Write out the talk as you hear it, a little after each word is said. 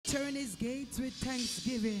enter in his gates with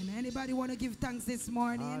thanksgiving. Anybody want to give thanks this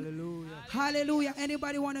morning? Hallelujah. Hallelujah.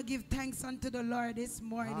 Anybody want to give thanks unto the Lord this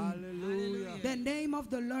morning? Hallelujah. The name of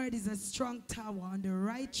the Lord is a strong tower, and the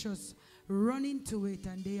righteous run into it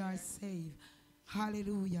and they are saved.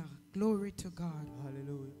 Hallelujah. Glory to God.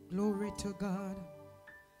 Hallelujah. Glory to God.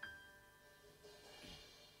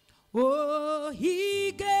 Oh,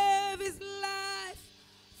 he gave his life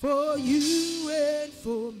for you and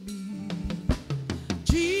for me.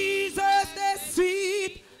 Jesus, the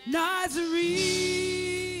sweet Nazarene.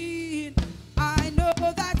 I know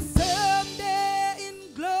that someday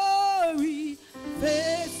in glory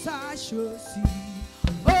face I shall see.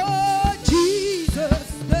 Oh,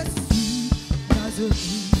 Jesus, the sweet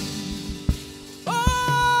Nazarene.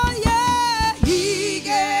 Oh, yeah, he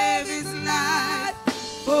gave his life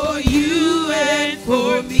for you and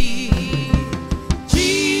for me.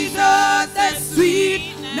 Jesus, the sweet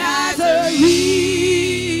Nazarene.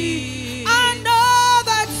 I know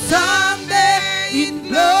that someday in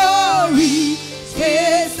glory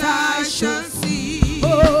face I shall see.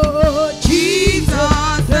 Oh, Jesus,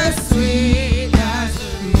 the sweet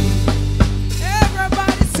Nazarene.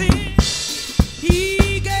 Everybody sing.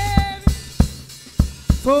 He gave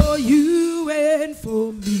for you and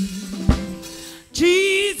for me.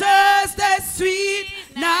 Jesus, the sweet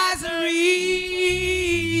Nazarene.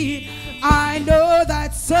 I know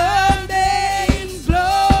that someday in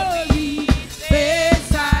glory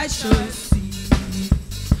face I shall see.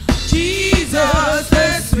 Jesus,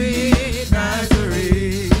 the sweet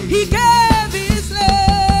Nazarene. He gave his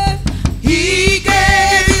life. He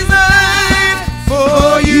gave his life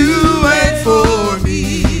for you and for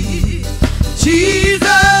me. Jesus,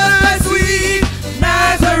 the sweet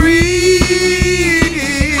Nazarene.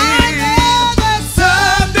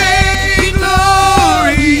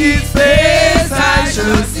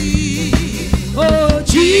 Oh,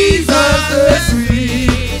 Jesus, the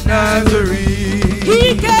sweet Nazarene.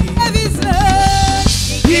 He gave his life.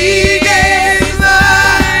 He gave his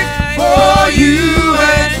life for you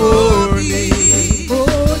and for me.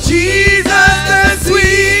 Oh, Jesus, the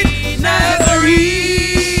sweet Nazarene.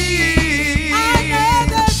 I know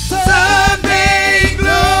that someday in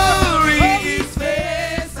glory his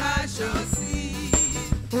face I shall see.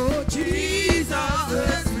 Oh, Jesus, the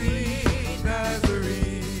sweet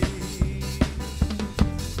Nazarene.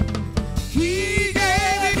 He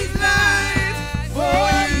gave his life for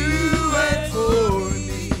you and for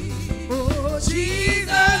me. Oh,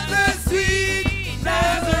 Jesus, the sweet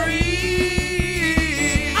Nazarene.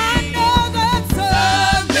 I know that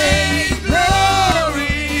someday in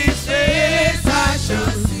glory his face I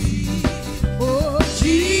shall see. Oh,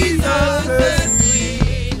 Jesus, the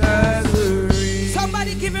sweet Nazarene.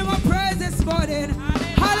 Somebody give him a praise this morning.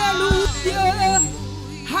 Hallelujah.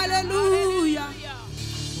 Hallelujah.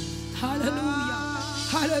 Hallelujah.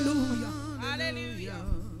 Hallelujah. Hallelujah.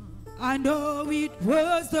 I know it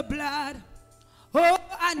was the blood. Oh,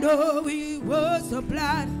 I know it was the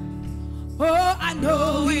blood. Oh, I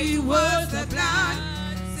know it was the blood.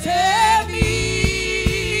 Save me.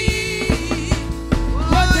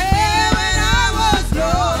 One day when I was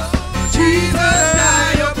lost, Jesus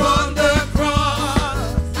died upon the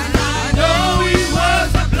cross. And I know it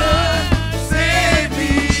was the blood. Save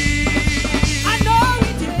me. I know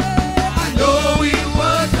it did. I know it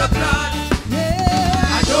was the blood.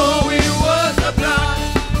 Yeah. I know it was the blood.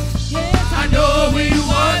 Yes, I know it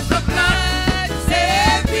was the blood.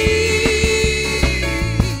 Save me.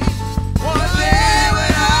 One day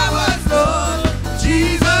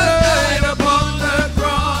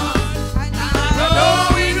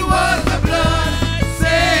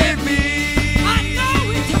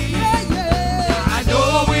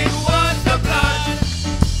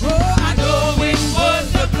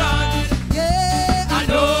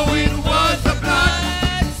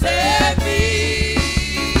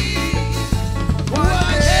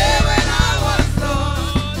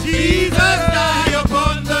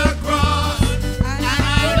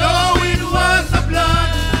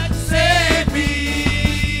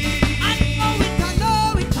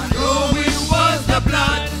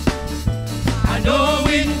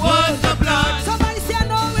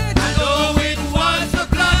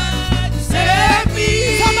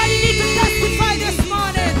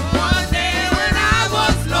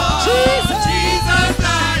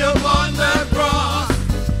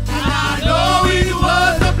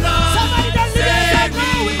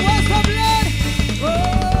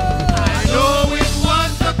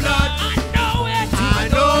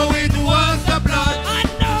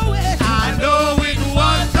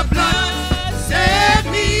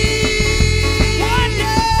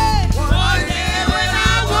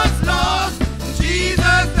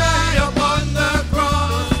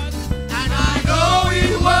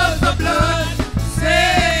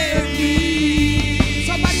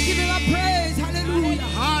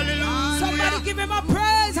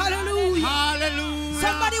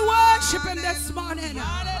worship him this morning.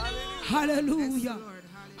 Hallelujah.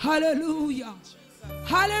 Hallelujah.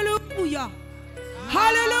 Hallelujah.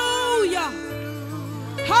 Hallelujah.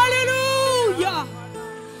 Hallelujah.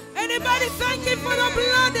 Anybody thanking for the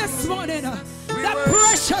blood this morning? That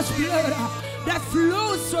precious blood that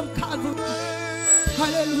flows from Calvary.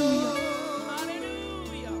 Hallelujah.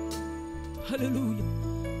 Hallelujah.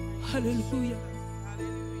 Hallelujah.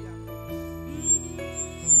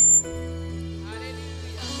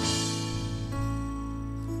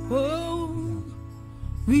 Oh,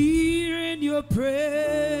 we're in your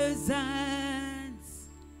presence.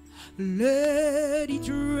 Let it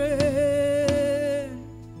rain.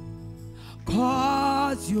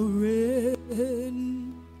 Cause your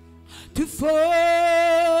rain to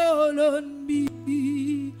fall on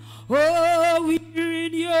me. Oh, we're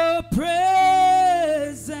in your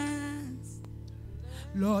presence.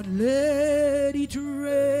 Lord, let it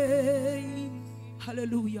rain.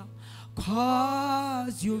 Hallelujah.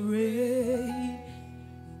 Cause your rain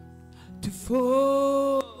to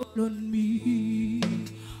fall on me.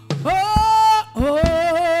 Oh,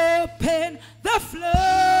 open the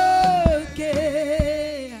floodgates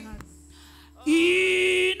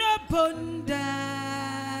in abundance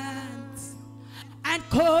and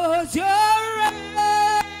cause your rain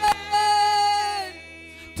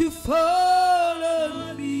to fall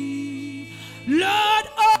on me. Lord,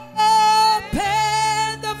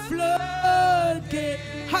 open the floodgate,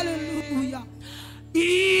 hallelujah,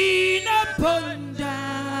 in abundance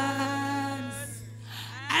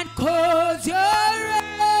and cause your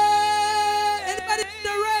rain. Anybody need the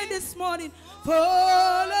rain this morning?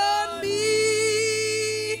 Fall on me.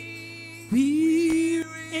 We're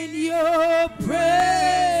in your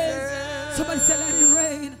presence. Somebody say, let it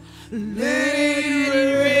rain. Let it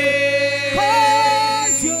rain.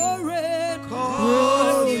 Cause your rain.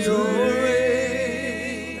 Cause your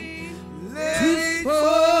rain. Let it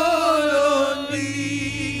fall on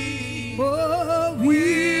me. Oh,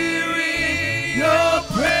 we're in your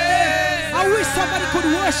presence. I wish somebody could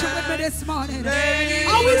worship with me this morning. I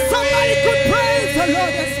wish somebody could praise the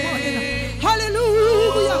Lord this morning.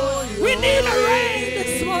 Hallelujah. We need a rain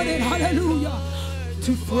this morning. Hallelujah.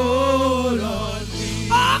 To fall on me.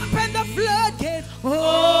 Open the floodgates.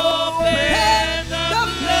 Open the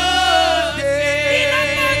floodgates.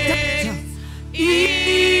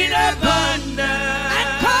 In abundance. And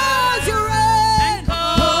cause your rain.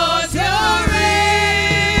 Cause your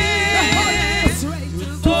rain. The Holy rain to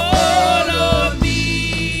fall on me.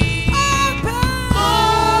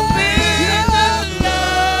 Open the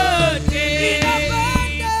floodgates. In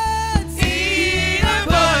abundance. In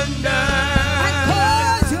abundance. And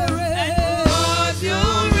cause your rain. Cause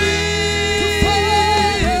your rain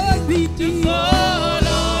to fall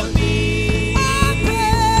on me.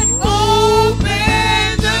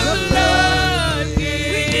 Open the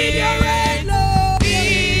floodgates. We need your rain, Lord.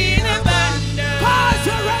 In abundance. Cause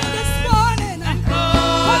your rain this morning.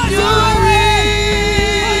 Cause your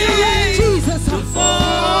rain, Jesus, to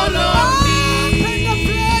fall on me.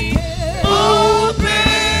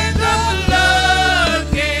 Open the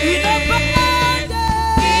floodgates. In abundance.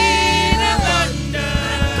 In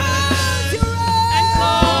abundance. And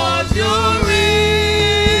cause your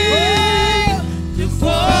rain to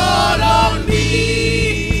fall on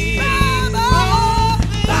me. Baba,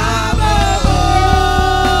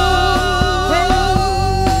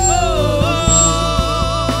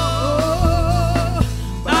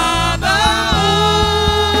 Baba,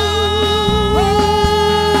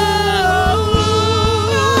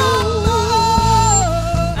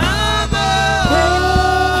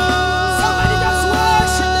 somebody just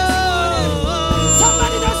worship this morning.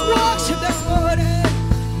 Somebody just worship this morning.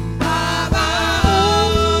 Baba,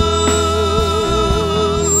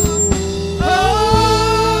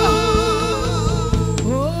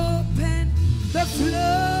 open the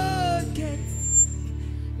floodgates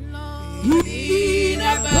in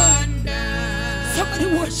abundance. Somebody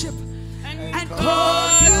worship and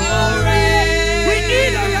cause your rain. We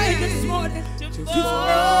need a rain this morning to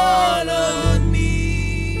fall on me.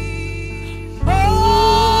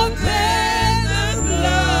 Open the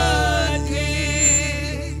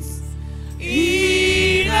floodgates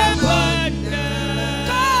in abundance.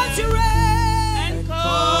 Cause your rain.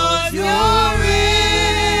 Cause your rain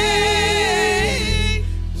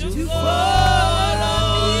to fall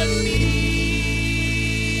on me.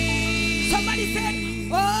 Somebody said,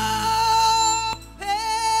 open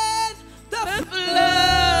the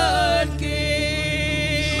floodgates.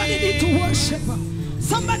 Somebody need to worship.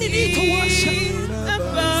 Somebody need to worship.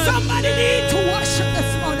 Somebody need to worship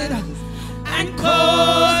this morning. And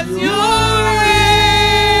cause your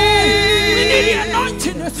rain. We need the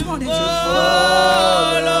anointing this morning. morning.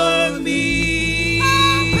 Follow me.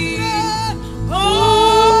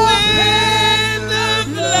 Open the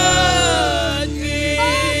floodgates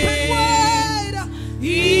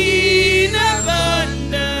in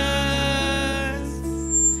abundance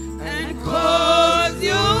and cause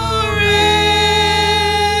your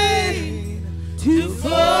rain to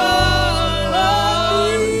fall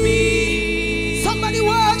on me. Somebody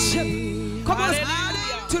worship. Come on,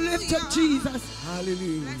 to lift up Jesus.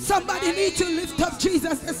 Hallelujah. Somebody need to lift up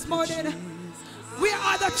Jesus this morning. We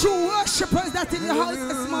are the true worshippers that in the house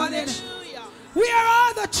this morning. We are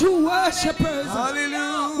all the true worshippers.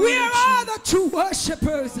 Hallelujah. We are all the true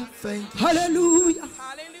worshippers. Thank you. Hallelujah.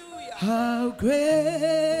 How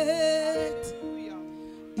great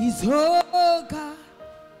is oh God.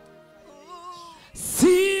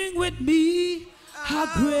 Sing with me. How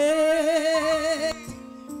great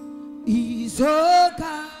is oh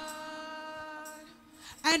God.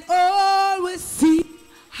 And all will see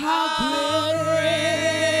how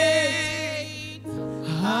great,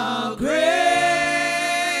 how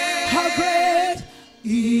great, how great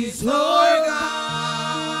is our God.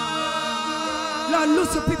 Lord,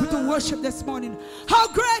 loose your people to worship this morning. How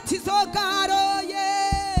great is our God, oh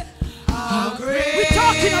yeah. How great We're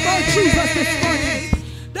talking about Jesus this morning.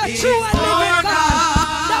 The true and living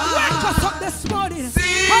God that woke us up this morning.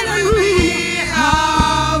 Hallelujah.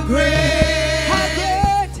 how great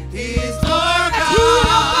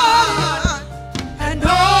and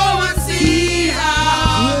all will see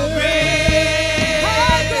how great,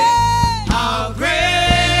 how great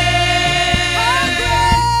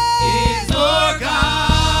is our God.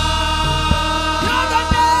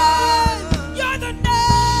 You're the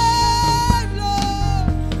name, Lord.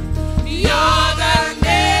 You're the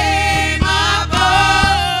name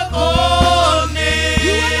above all names.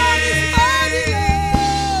 You alone is mighty,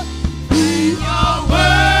 Lord. You're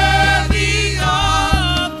worthy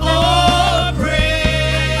of all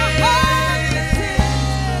praise.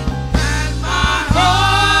 And my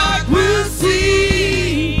heart will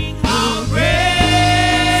sing how great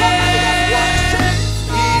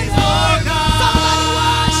is our God.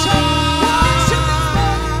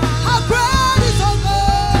 How great is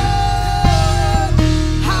our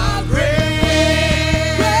God? How Great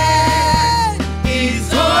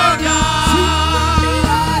is our God.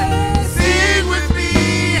 Sing with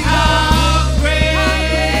me, how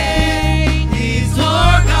great is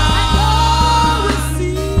our God.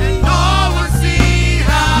 And all will see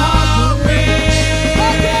how great,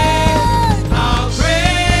 how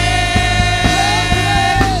great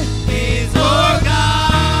is our God.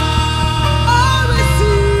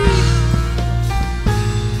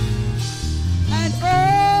 And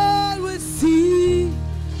all will see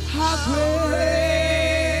how great,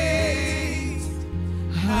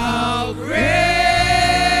 How great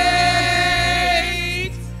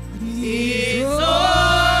is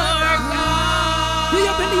our God. Do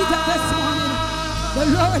you believe that this morning? The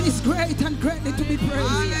Lord is great and greatly to be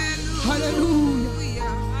praised. Hallelujah.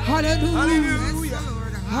 Hallelujah.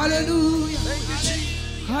 Hallelujah. Thank you,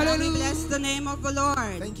 Jesus. We Hallelujah. bless the name of the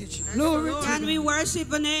Lord. Thank you, Jesus. Glory to Can we God. worship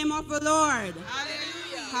the name of the Lord?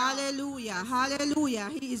 Hallelujah. Hallelujah.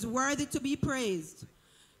 He is worthy to be praised.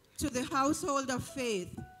 To the household of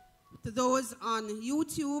faith, to those on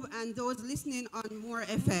YouTube and those listening on More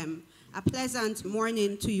FM, a pleasant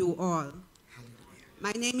morning to you all.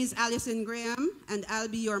 My name is Alison Graham, and I'll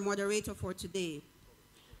be your moderator for today.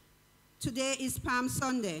 Today is Palm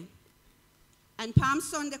Sunday, and Palm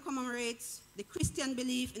Sunday commemorates the Christian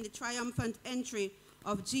belief in the triumphant entry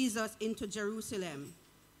of Jesus into Jerusalem.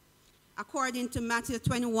 According to Matthew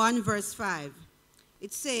 21, verse 5,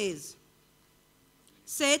 it says,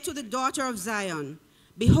 "Say to the daughter of Zion,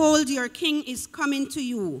 behold, your king is coming to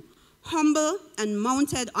you, humble and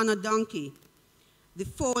mounted on a donkey, the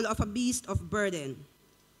foal of a beast of burden."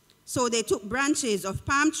 So they took branches of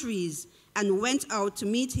palm trees and went out to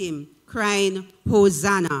meet him, crying,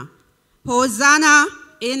 "Hosanna! Hosanna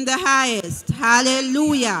in the highest!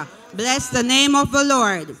 Hallelujah! Bless the name of the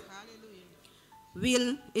Lord."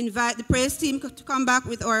 We'll invite the praise team to come back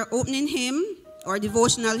with our opening hymn, or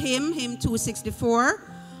devotional hymn, hymn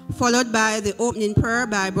 264, followed by the opening prayer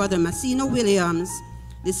by Brother Massino Williams.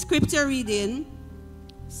 The scripture reading,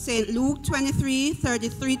 St. Luke 23,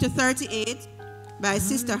 33 to 38, by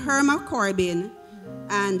Sister Herma Corbin,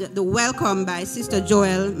 and the welcome by Sister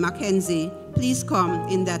Joel Mackenzie. Please come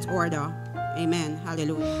in that order. Amen.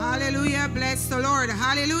 Hallelujah. Hallelujah. Bless the Lord.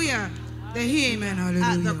 Hallelujah. The hymn at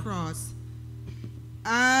the cross.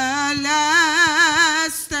 Alas,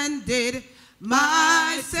 and did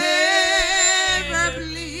my Savior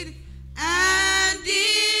bleed, and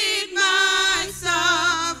did my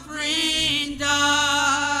suffering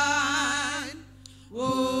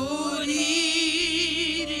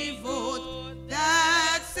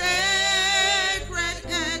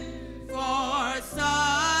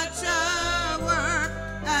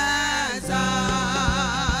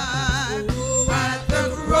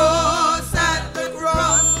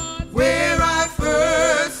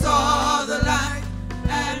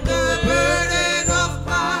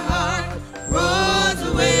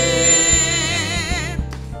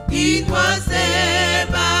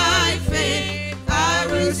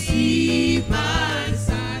receive my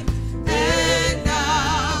sight, and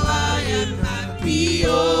now I am happy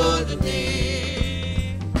all the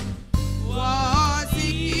day. Was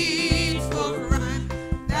it for crime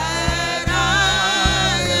that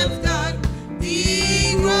I have done,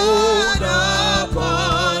 being rolled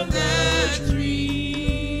upon the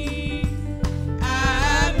tree?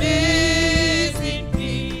 Amazing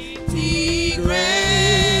pity,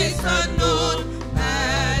 grace unknown,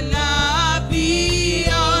 and love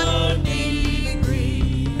beyond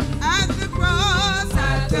degree. At the cross,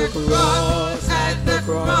 at the cross, at the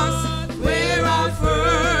cross, where I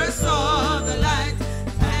first saw the light,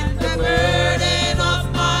 and the burden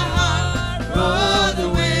of my heart rolled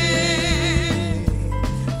away.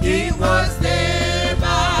 It was there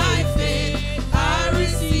by faith I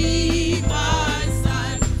received my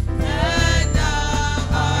sight, and now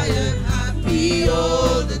I am happy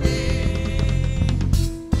all the day.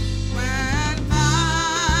 When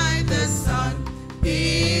by the sun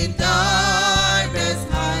in darkness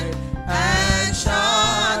hide, and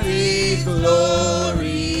shine His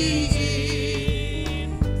glory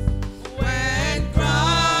in. When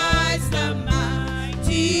Christ the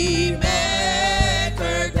mighty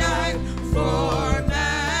Maker died for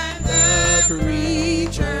man, the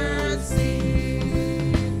creature's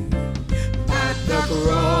sin. At the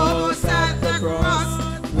cross,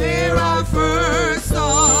 where I first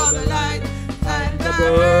saw the light, and the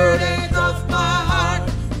burden of my heart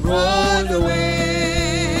rolled away.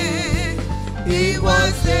 It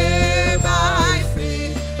was there by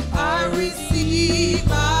faith I received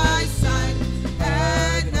my sight,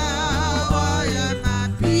 and now I am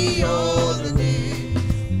happy all the day.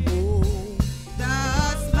 Oh,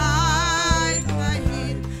 that's my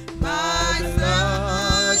hid my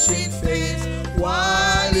flushing face,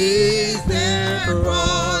 while is there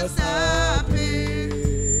cross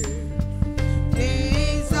appear.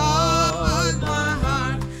 Gaze on my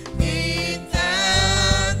heart in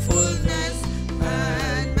thankfulness,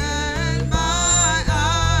 and melt my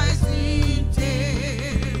eyes in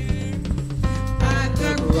tears. At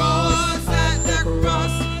the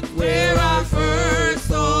cross, where I first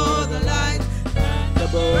saw the light, and the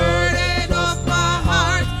burden of my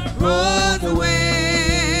heart rolled away.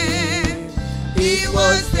 It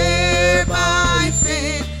was there by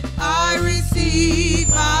faith I received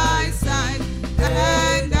my sight,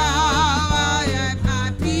 and now I am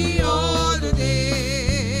happy all the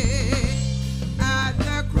day. At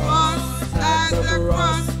the cross,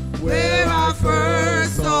 where I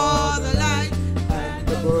first saw the light, and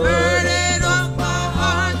the burden of my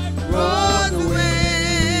heart rolled away.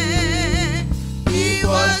 It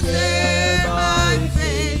was there by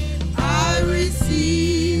faith I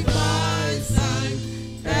received my sight,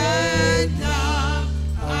 and now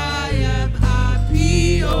I am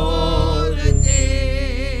happy all the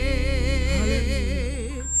day.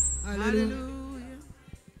 Hallelujah.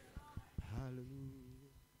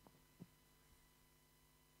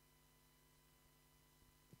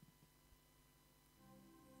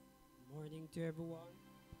 Morning to everyone.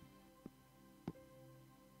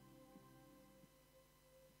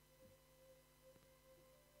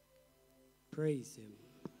 Praise Him.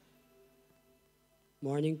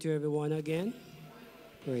 Morning to everyone again.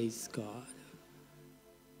 Praise God.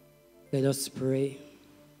 Let us pray.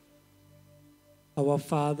 Our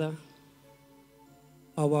Father,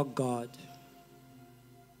 our God,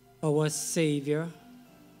 our Savior,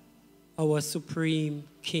 our Supreme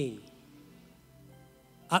King.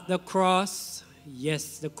 At the cross,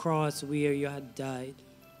 yes, the cross where you had died,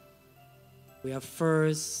 we have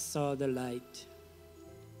first saw the light,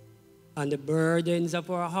 and the burdens of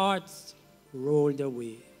our hearts rolled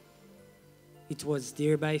away. It was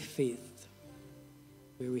there by faith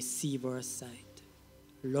we receive our sight.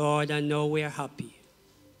 Lord, and now we are happy.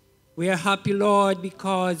 We are happy, Lord,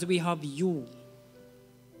 because we have you.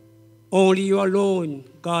 Only you alone,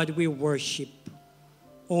 God, we worship.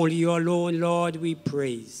 Only you alone, Lord, we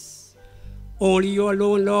praise. Only you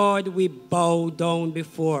alone, Lord, we bow down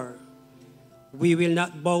before. We will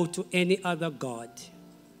not bow to any other God.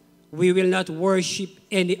 We will not worship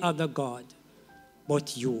any other God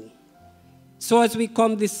but you. So as we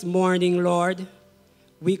come this morning, Lord,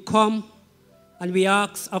 we come and we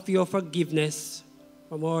ask of your forgiveness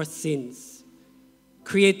from our sins.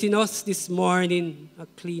 Create in us this morning a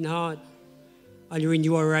clean heart and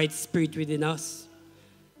renew a right spirit within us.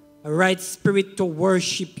 A right spirit to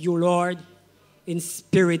worship you, Lord, in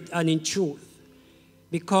spirit and in truth.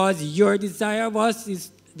 Because your desire of us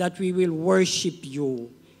is that we will worship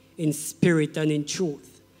you in spirit and in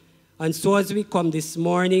truth. And so as we come this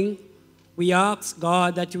morning, we ask,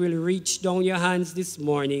 God, that you will reach down your hands this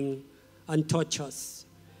morning and touch us.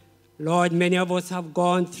 Lord, many of us have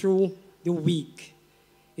gone through the week.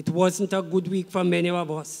 It wasn't a good week for many of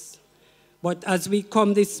us. But as we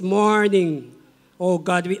come this morning, oh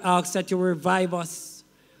God, we ask that you revive us.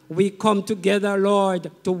 We come together, Lord,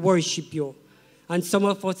 to worship you. And some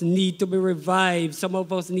of us need to be revived. Some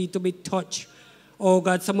of us need to be touched. Oh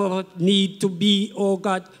God, some of us need to be, oh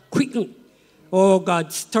God, quickened. Oh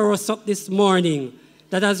God, stir us up this morning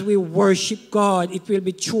that as we worship God, it will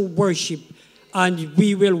be true worship. And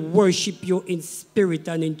we will worship you in spirit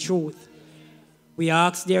and in truth. We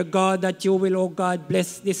ask, dear God, that you will, oh God,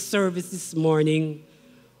 bless this service this morning.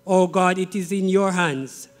 Oh God, it is in your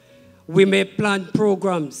hands. We may plan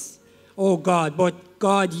programs, oh God, but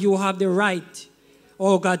God, you have the right,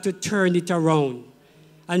 oh God, to turn it around.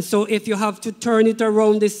 And so if you have to turn it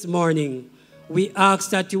around this morning, we ask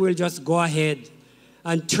that you will just go ahead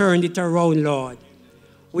and turn it around, Lord.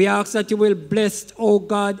 We ask that you will bless, oh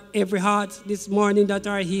God, every heart this morning that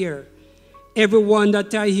are here. Everyone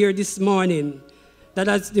that are here this morning, that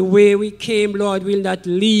as the way we came, Lord, will not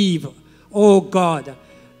leave, oh God,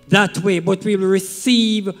 that way, but we will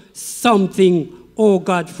receive something, oh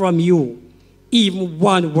God, from you. Even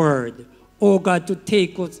one word, oh God, to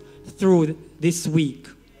take us through this week.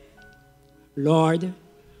 Lord,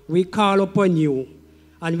 we call upon you,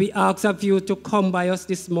 and we ask of you to come by us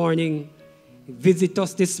this morning. Visit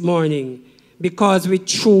us this morning, because we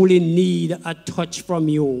truly need a touch from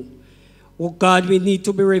you. Oh God, we need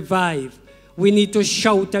to be revived. We need to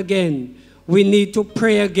shout again. We need to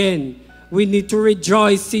pray again. We need to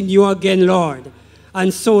rejoice in you again, Lord.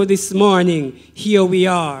 And so this morning, here we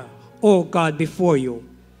are, oh God, before you.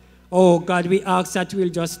 Oh God, we ask that you will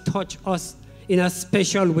just touch us in a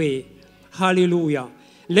special way. Hallelujah.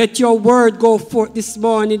 Let your word go forth this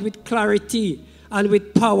morning with clarity and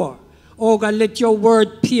with power. Oh God, let your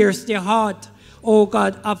word pierce the heart, oh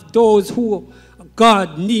God, of those who,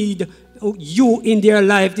 God, need you in their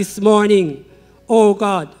life this morning. Oh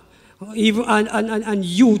God, even on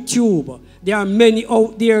YouTube, there are many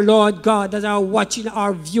out there, Lord God, that are watching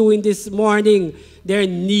our viewing this morning. They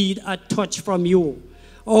need a touch from you,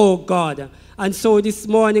 oh God. And so this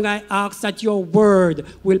morning I ask that your word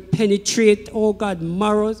will penetrate, oh God,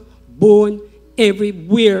 marrows, bone,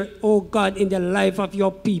 everywhere, oh God, in the life of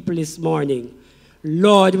your people this morning.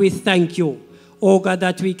 Lord, we thank you, oh God,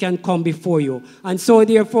 that we can come before you. And so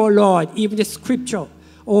therefore, Lord, even the scripture,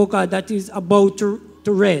 oh God, that is about to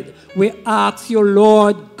read, we ask you,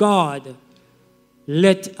 Lord God,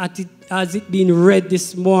 as it been read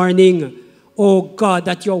this morning, oh God,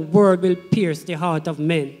 that your word will pierce the heart of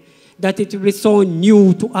men, that it will be so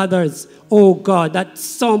new to others, oh God, that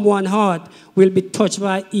someone's heart will be touched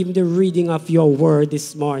by even the reading of your word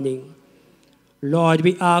this morning. Lord,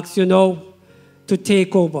 we ask you now to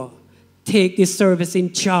take over. Take this service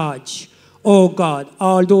in charge. Oh God,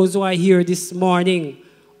 all those who are here this morning,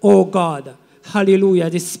 oh God, hallelujah,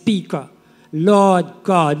 the speaker, Lord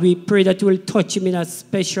God, we pray that you will touch him in a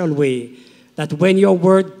special way, that when your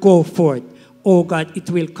word go forth, oh God, it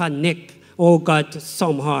will connect, oh God, to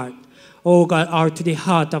some heart, oh God, or to the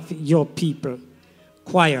heart of your people.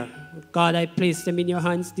 Choir, God, I place them in your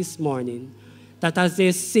hands this morning, that as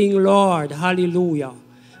they sing, Lord, hallelujah,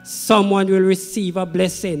 someone will receive a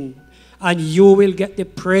blessing, and you will get the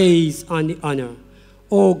praise and the honor.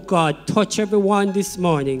 Oh God, touch everyone this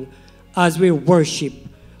morning as we worship.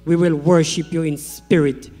 We will worship you in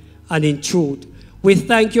spirit and in truth. We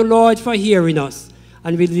thank you, Lord, for hearing us,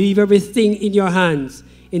 and we leave everything in your hands.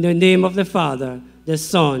 In the name of the Father, the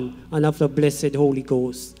Son, and of the blessed Holy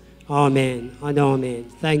Ghost. Amen and amen.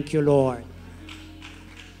 Thank you, Lord.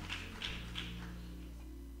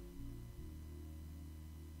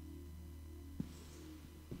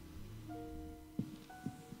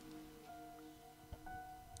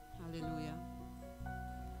 Hallelujah.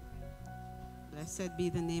 Blessed be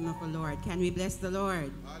the name of the Lord. Can we bless the Lord?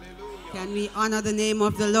 Hallelujah. Can we honor the name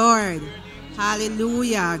of the Lord?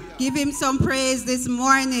 Hallelujah. Give him some praise this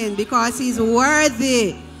morning, because he's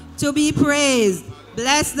worthy to be praised.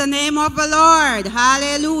 Bless the name of the Lord.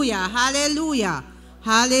 Hallelujah. Hallelujah.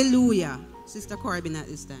 Hallelujah. Sister Corbin at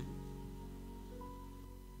this time.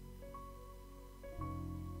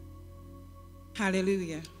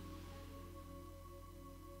 Hallelujah.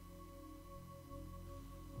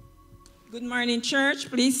 Good morning, church.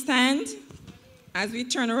 Please stand as we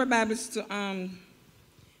turn our Bibles to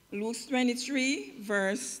Luke 23,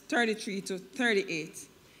 verse 33 to 38.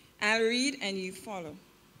 I'll read and you follow.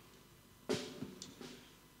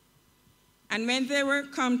 And when they were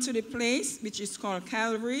come to the place which is called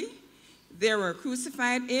Calvary, they were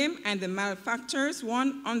crucified him and the malefactors,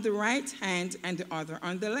 one on the right hand and the other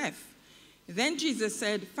on the left. Then Jesus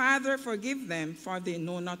said, Father, forgive them, for they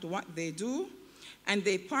know not what they do. And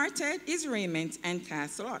they parted his raiment and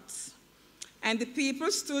cast lots. And the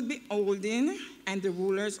people stood beholding, and the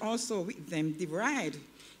rulers also with them derided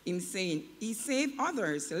him, saying, He saved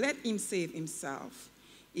others, let him save himself.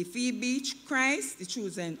 If he be Christ, the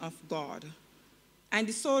chosen of God. And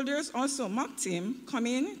the soldiers also mocked him,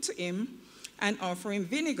 coming to him and offering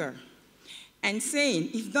vinegar, and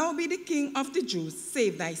saying, If thou be the king of the Jews,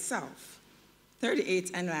 save thyself.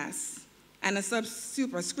 38 and last. And a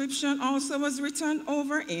superscription also was written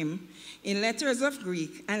over him in letters of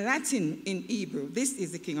Greek and Latin in Hebrew. This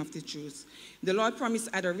is the King of the Jews. The Lord promised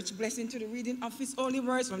to add a rich blessing to the reading of his holy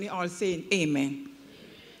words, only all saying amen.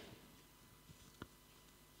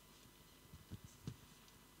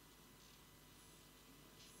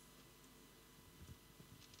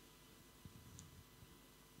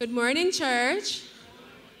 Good morning, church.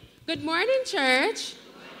 Good morning, church.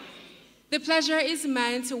 The pleasure is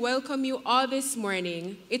mine to welcome you all this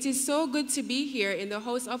morning. It is so good to be here in the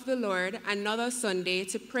house of the Lord another Sunday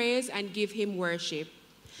to praise and give him worship.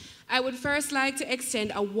 I would first like to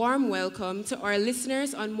extend a warm welcome to our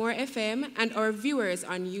listeners on More FM and our viewers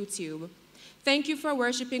on YouTube. Thank you for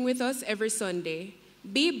worshiping with us every Sunday.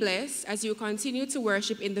 Be blessed as you continue to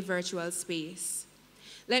worship in the virtual space.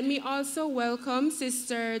 Let me also welcome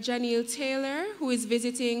Sister Janelle Taylor, who is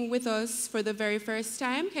visiting with us for the very first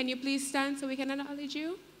time. Can you please stand so we can acknowledge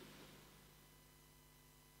you?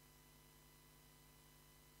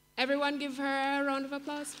 Everyone give her a round of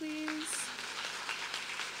applause, please.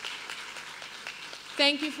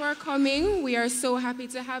 Thank you for coming. We are so happy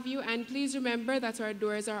to have you, and please remember that our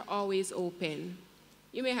doors are always open.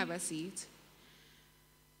 You may have a seat.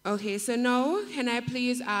 Okay, so now, can I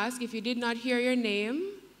please ask, if you did not hear your name,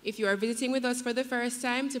 if you are visiting with us for the first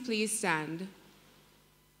time, to please stand.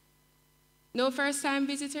 No first-time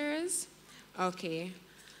visitors? Okay.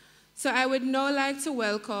 So I would now like to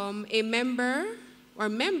welcome a member or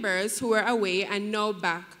members who are away and now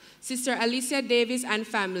back. Sister Alicia Davis and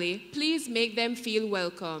family, please make them feel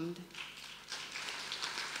welcomed.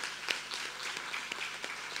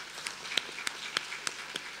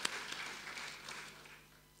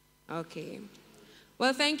 Okay.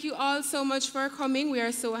 Well, thank you all so much for coming. We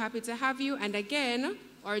are so happy to have you. And again,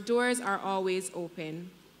 our doors are always open.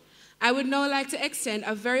 I would now like to extend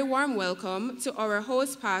a very warm welcome to our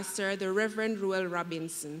host pastor, the Reverend Ruel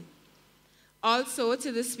Robinson. Also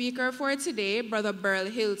to the speaker for today, Brother Berle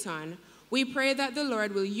Hylton. We pray that the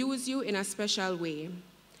Lord will use you in a special way.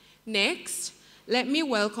 Next, let me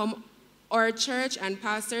welcome our church and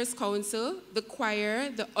pastors' council, the choir,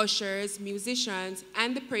 the ushers, musicians,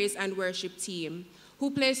 and the praise and worship team, who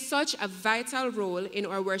play such a vital role in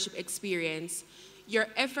our worship experience. Your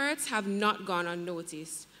efforts have not gone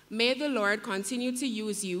unnoticed. May the Lord continue to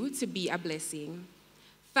use you to be a blessing.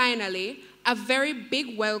 Finally, a very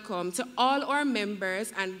big welcome to all our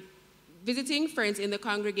members and visiting friends in the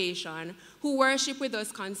congregation who worship with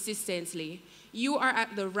us consistently. You are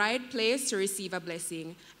at the right place to receive a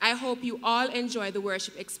blessing. I hope you all enjoy the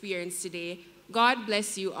worship experience today. God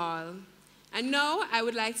bless you all. And now, I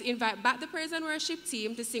would like to invite back the praise and worship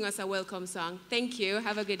team to sing us a welcome song. Thank you.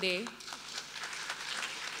 Have a good day.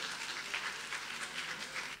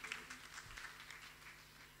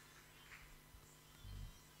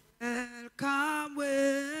 Welcome,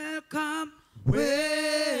 welcome,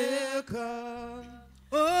 welcome.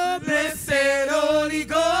 Oh, blessed Holy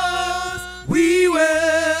Ghost, we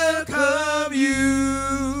welcome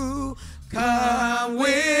you. Come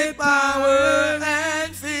with power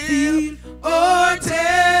and fill our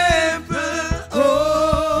temple,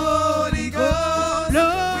 Holy Ghost.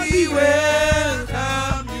 Lord, we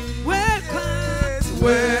welcome you. Welcome,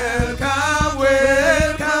 welcome,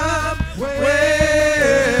 welcome,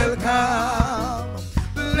 welcome.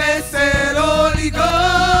 Blessed Holy Ghost.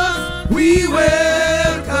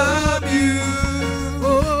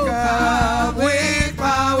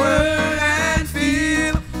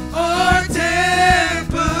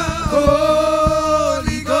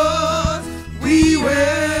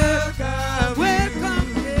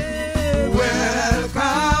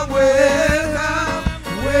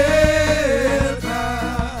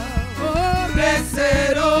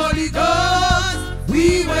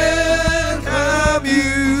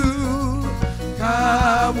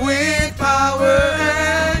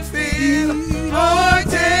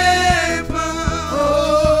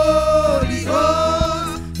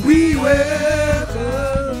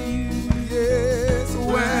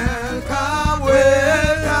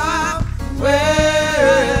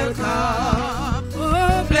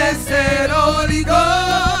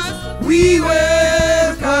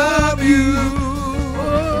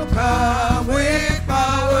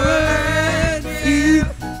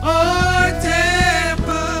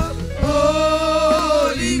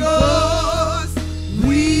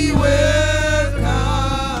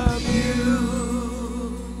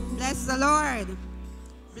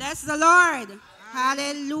 Bless the Lord.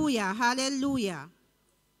 Hallelujah. Hallelujah.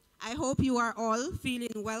 I hope you are all feeling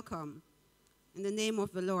welcome in the name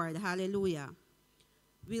of the Lord. Hallelujah.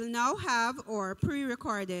 We'll now have our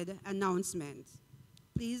pre-recorded announcement.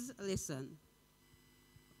 Please listen.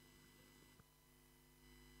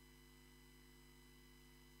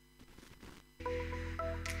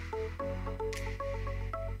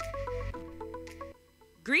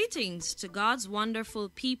 Greetings to God's wonderful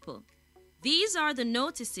people. These are the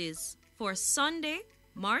notices for Sunday,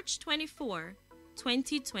 March 24,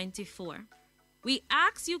 2024. We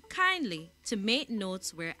ask you kindly to make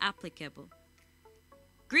notes where applicable.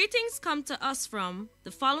 Greetings come to us from the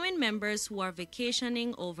following members who are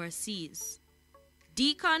vacationing overseas: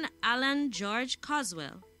 Deacon Alan George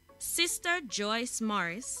Coswell, Sister Joyce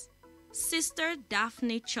Morris, Sister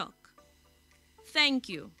Daphne Chuck. Thank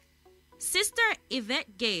you. Sister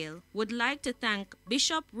Yvette Gale would like to thank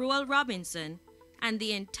Bishop Ruel Robinson and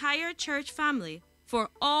the entire church family for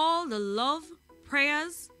all the love,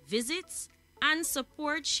 prayers, visits, and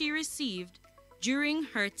support she received during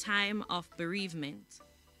her time of bereavement.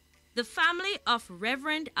 The family of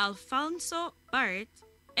Reverend Alfonso Barrett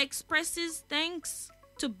expresses thanks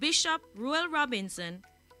to Bishop Ruel Robinson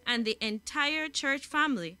and the entire church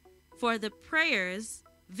family for the prayers,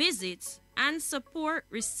 visits, and support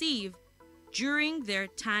received during their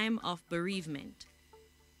time of bereavement.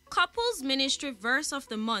 Couples Ministry verse of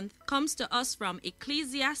the month comes to us from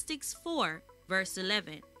Ecclesiastes 4, verse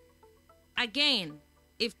 11. Again,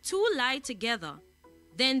 if two lie together,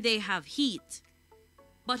 then they have heat.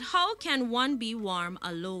 But how can one be warm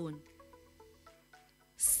alone?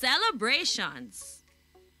 Celebrations.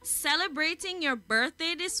 Celebrating your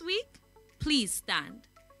birthday this week? Please stand.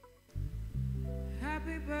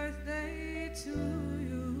 Happy birthday to you.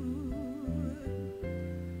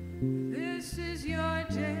 This is your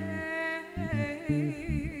day.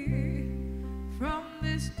 From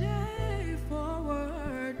this day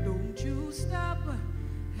forward, don't you stop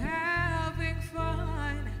having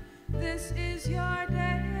fun. This is your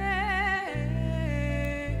day.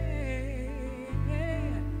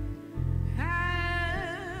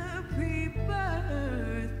 Happy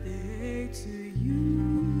birthday to you.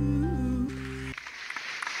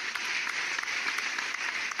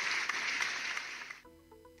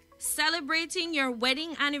 Celebrating your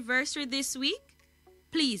wedding anniversary this week?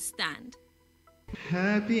 Please stand.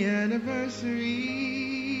 Happy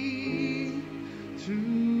anniversary to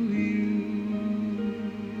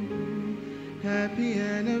you. Happy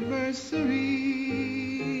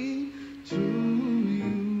anniversary to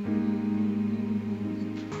you.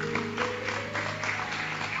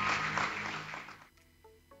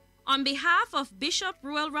 On behalf of Bishop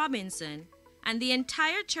Ruel Robinson and the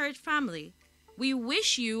entire church family, we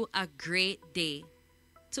wish you a great day.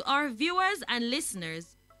 To our viewers and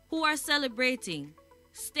listeners who are celebrating,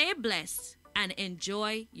 stay blessed and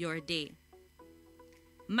enjoy your day.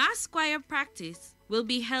 Mass choir practice will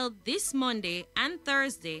be held this Monday and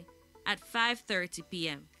Thursday at 5:30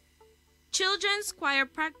 p.m. Children's choir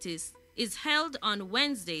practice is held on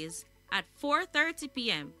Wednesdays at 4:30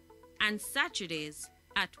 p.m. and Saturdays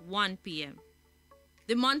at 1 p.m.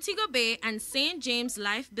 The Montego Bay and St. James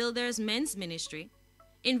Life Builders Men's Ministry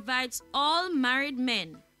invites all married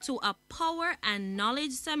men to a power and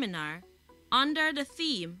knowledge seminar under the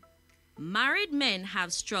theme, Married Men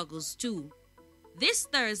Have Struggles Too. This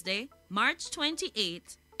Thursday, March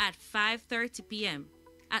 28th at 5:30 p.m.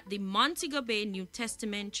 at the Montego Bay New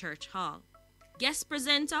Testament Church Hall. Guest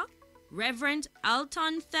presenter, Reverend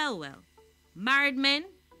Hylton Thelwell. Married men,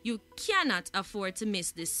 you cannot afford to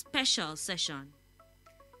miss this special session.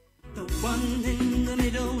 The one in the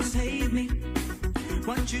middle save me.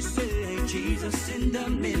 What you say, Jesus in the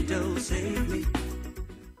middle save me.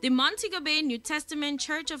 The Montego Bay New Testament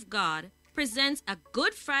Church of God presents a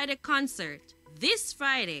Good Friday concert this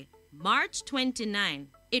Friday, March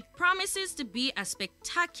 29. It promises to be a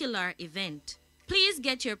spectacular event. Please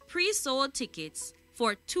get your pre-sold tickets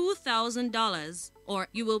for $2,000 or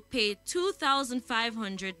you will pay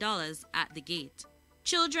 $2,500 at the gate.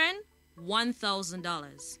 Children,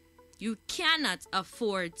 $1,000. You cannot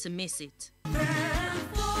afford to miss it.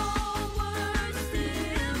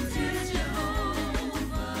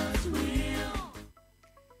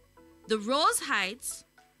 The Rose Heights,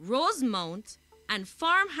 Rosemount, and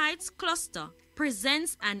Farm Heights cluster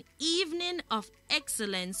presents an evening of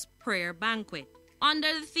excellence prayer banquet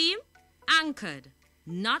under the theme Anchored,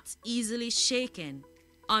 Not Easily Shaken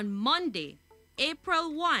on Monday,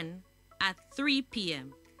 April 1 at 3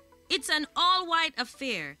 p.m. It's an all-white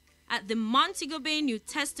affair at the Montego Bay New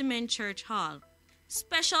Testament Church Hall.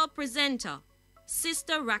 Special presenter,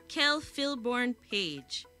 Sister Raquel Filborn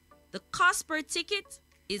Page. The cost per ticket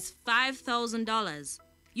is $5,000.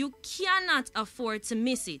 You cannot afford to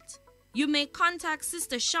miss it. You may contact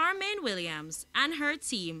Sister Charmaine Williams and her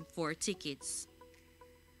team for tickets.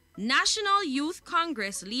 National Youth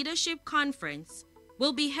Congress Leadership Conference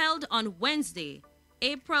will be held on Wednesday,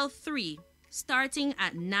 April 3, starting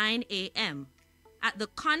at 9 a.m. at the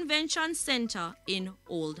Convention Center in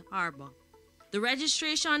Old Harbor. The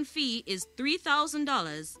registration fee is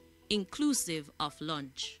 $3,000, inclusive of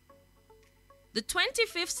lunch. The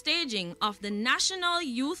 25th staging of the National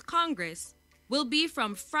Youth Congress will be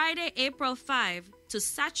from Friday, April 5 to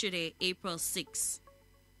Saturday, April 6.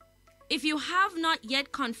 If you have not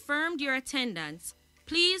yet confirmed your attendance,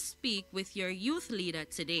 please speak with your youth leader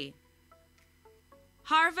today.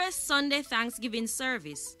 Harvest Sunday Thanksgiving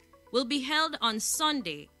service will be held on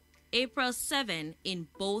Sunday, April 7 in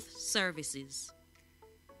both services.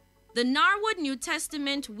 The Norwood New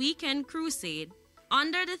Testament Weekend Crusade,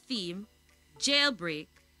 under the theme Jailbreak,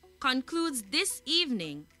 concludes this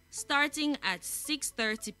evening starting at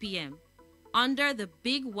 6:30 p.m. under the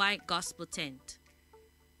Big White Gospel Tent.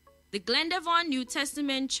 The Glendavon New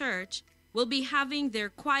Testament Church will be having their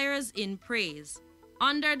choirs in praise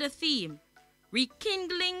under the theme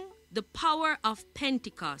Rekindling the Power of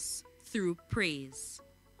Pentecost through Praise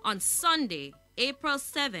on Sunday, April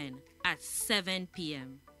 7 at 7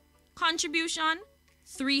 p.m. Contribution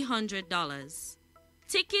 $300.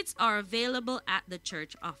 Tickets are available at the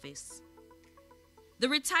church office. The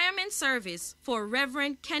retirement service for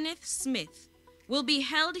Reverend Kenneth Smith will be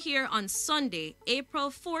held here on Sunday, April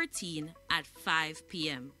 14 at 5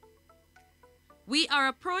 p.m. We are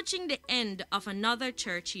approaching the end of another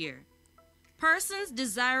church year. Persons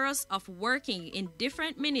desirous of working in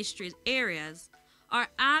different ministry areas are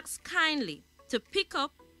asked kindly to pick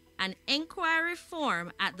up an inquiry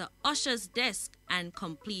form at the usher's desk and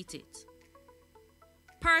complete it.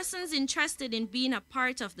 Persons interested in being a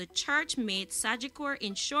part of the Churchmate Sagicor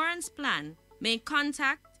insurance plan may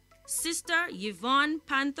contact Sister Yvonne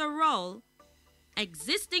Panther Ruel.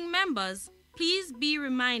 Existing members, please be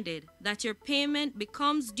reminded that your payment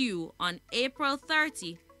becomes due on April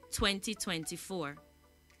 30, 2024.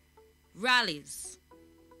 Rallies.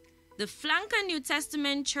 The Flanker New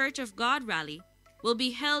Testament Church of God rally will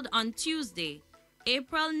be held on Tuesday,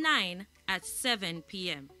 April 9 at 7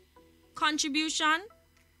 p.m. Contribution: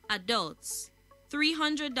 adults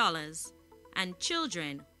 $300 and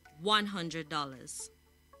children $100.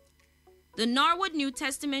 The Norwood New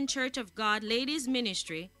Testament Church of God Ladies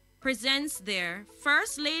Ministry presents their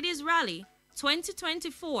First Ladies Rally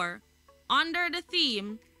 2024 under the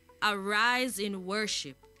theme Arise in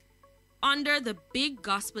Worship under the Big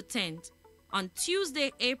Gospel Tent on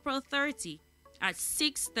Tuesday, April 30 at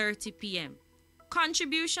 6:30 p.m.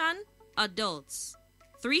 Contribution: adults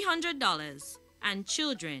 $300 and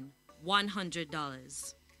children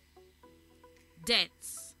 $100.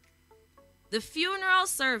 Deaths. The funeral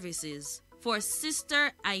services for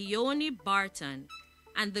Sister Ione Barton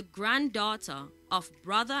and the granddaughter of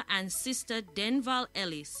Brother and Sister Denval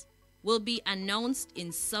Ellis will be announced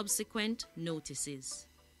in subsequent notices.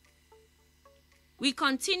 We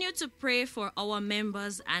continue to pray for our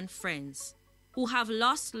members and friends who have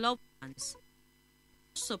lost loved ones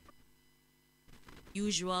in the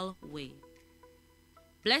usual way.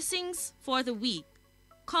 Blessings for the week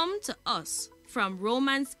come to us from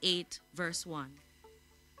Romans 8, verse 1.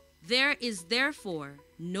 There is therefore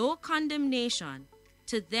no condemnation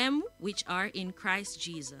to them which are in Christ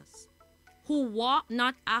Jesus, who walk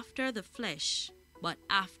not after the flesh, but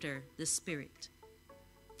after the Spirit.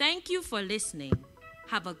 Thank you for listening.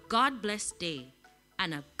 Have a God-blessed day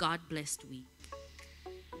and a God-blessed week.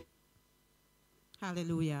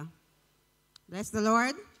 Hallelujah. Bless the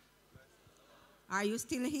Lord. Are you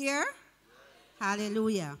still here?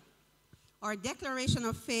 Hallelujah. Our declaration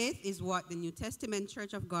of faith is what the New Testament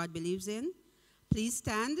Church of God believes in. Please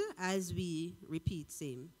stand as we repeat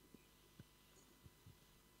same.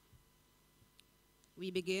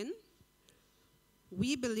 We begin.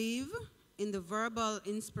 We believe in the verbal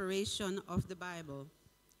inspiration of the Bible,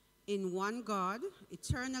 in one God,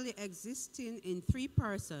 eternally existing in three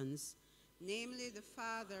persons, namely the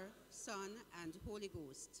Father, Son, and Holy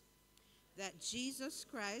Ghost, that Jesus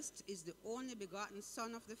Christ is the only begotten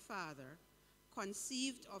Son of the Father,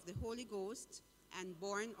 conceived of the Holy Ghost and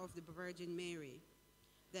born of the Virgin Mary,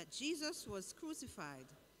 that Jesus was crucified,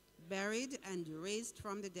 buried, and raised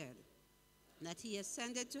from the dead, that he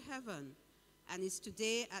ascended to heaven and is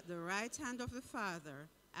today at the right hand of the Father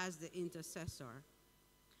as the intercessor,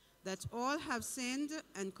 that all have sinned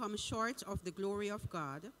and come short of the glory of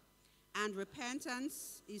God, and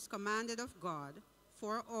repentance is commanded of God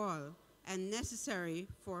for all, and necessary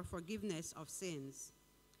for forgiveness of sins.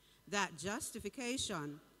 That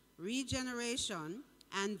justification, regeneration,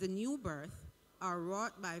 and the new birth are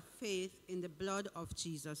wrought by faith in the blood of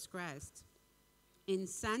Jesus Christ. In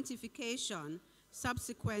sanctification,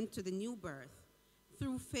 subsequent to the new birth,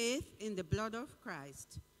 through faith in the blood of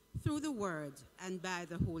Christ, through the word and by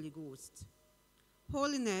the Holy Ghost.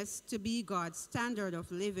 Holiness to be God's standard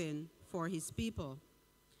of living for his people.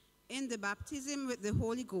 In the baptism with the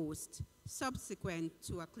Holy Ghost, subsequent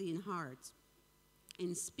to a clean heart.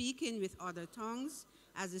 In speaking with other tongues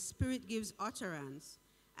as the Spirit gives utterance,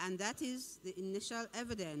 and that is the initial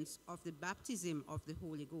evidence of the baptism of the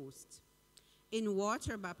Holy Ghost. In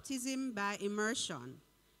water baptism by immersion,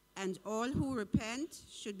 and all who repent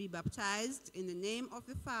should be baptized in the name of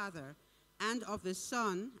the Father, and of the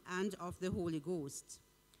Son, and of the Holy Ghost.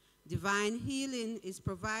 Divine healing is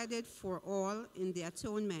provided for all in the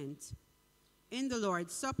atonement, in the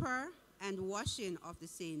Lord's Supper, and washing of the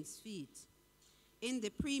saints' feet, in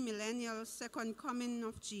the premillennial second coming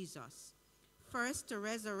of Jesus, first to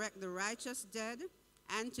resurrect the righteous dead,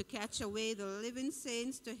 and to catch away the living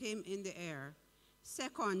saints to him in the air,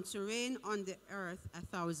 second to reign on the earth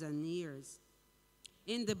 1,000 years.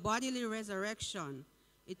 In the bodily resurrection,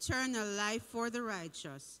 eternal life for the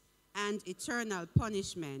righteous, and eternal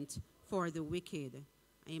punishment for the wicked.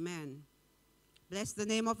 Amen. Bless the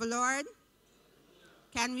name of the Lord.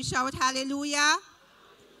 Can we shout hallelujah?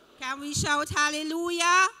 Can we shout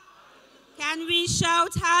hallelujah? Can we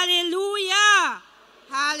shout hallelujah?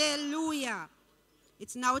 Hallelujah.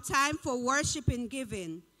 It's now time for worship and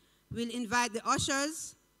giving. We'll invite the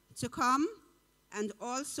ushers to come and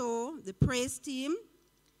also the praise team.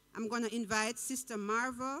 I'm going to invite Sister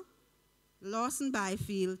Marva Lawson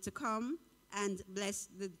Byfield to come and bless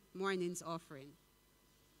the morning's offering.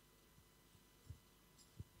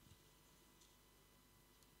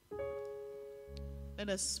 Let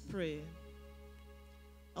us pray.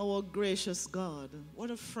 Our gracious God, what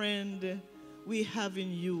a friend we have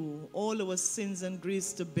in you, all our sins and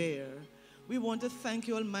griefs to bear. We want to thank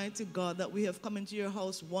you, Almighty God, that we have come into your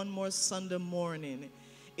house one more Sunday morning.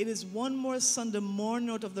 It is one more Sunday morning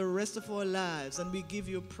out of the rest of our lives, and we give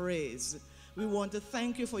you praise. We want to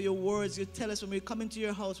thank you for your words. You tell us when we come into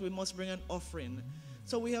your house, we must bring an offering.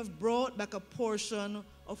 So we have brought back a portion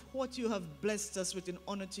of what you have blessed us with in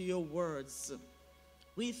honor to your words.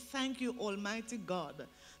 We thank you, Almighty God,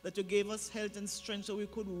 that you gave us health and strength so we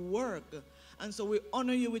could work. And so we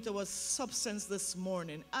honor you with our substance this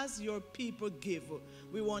morning. As your people give,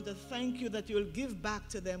 we want to thank you that you will give back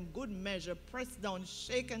to them good measure, pressed down,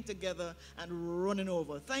 shaken together, and running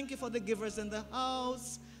over. Thank you for the givers in the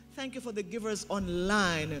house. Thank you for the givers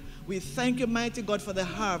online. We thank you, mighty God, for the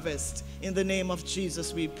harvest. In the name of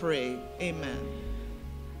Jesus we pray. Amen.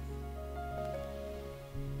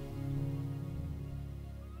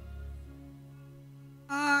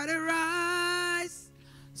 God arise,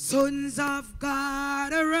 sons of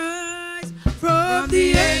God arise, from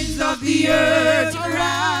the ends of the earth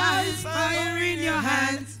arise. Fire in your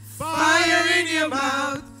hands, fire in your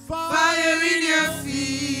mouth, fire in your feet.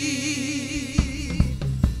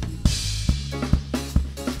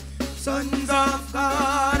 Sons of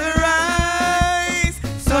God arise,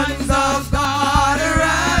 sons of God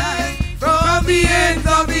arise, from the ends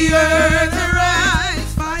of the earth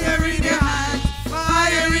arise. Fire in your hands,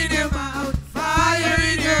 fire in your mouth, fire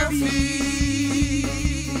in your feet.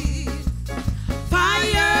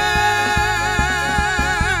 Fire,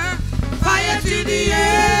 fire to the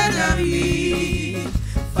enemy.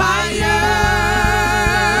 Fire,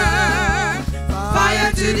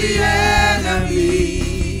 fire to the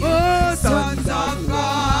enemy. Oh, sons of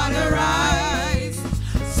God arise,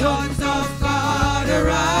 sons of God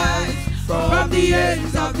arise, from the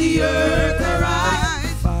ends of the earth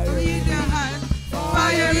arise. Fire in your hand,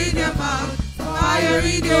 fire in your mouth, fire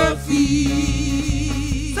in your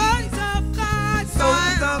feet. Sons of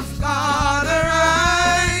God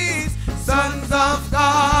arise, sons of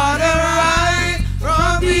God arise,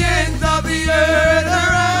 from the ends of the earth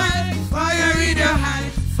arise. Fire in your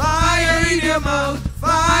hand, fire in your mouth,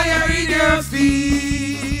 fire in your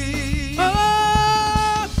feet.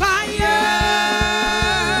 Oh,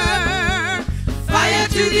 fire, fire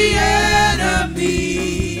to the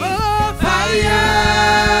enemy. Oh, fire,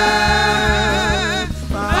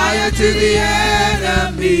 fire to the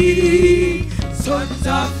enemy. Sons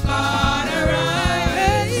of God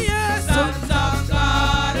arise, sons of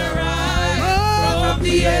God arise, from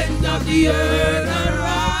the ends of the earth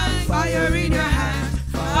arise. Fire in your hand,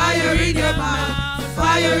 fire in your mouth,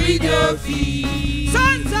 fire in your feet.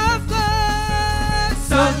 Sons of God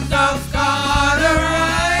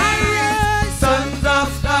arise, sons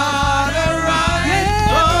of God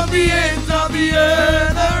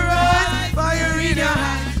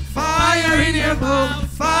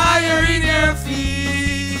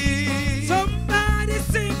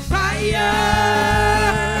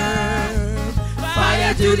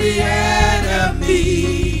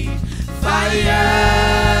me. Fire,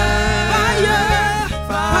 fire,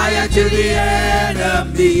 fire to the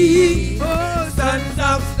enemy. Oh, sons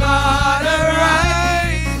of God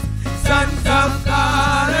arise, sons of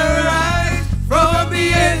God arise, from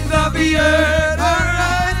the ends of the earth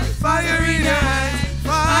arise. Fire in your hands,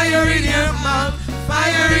 fire in your mouth,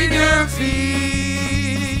 fire in your feet.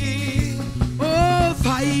 Oh,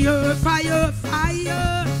 fire, fire,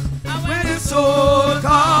 fire. When your soul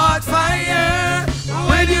caught fire,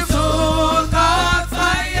 when your soul caught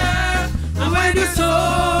fire, when your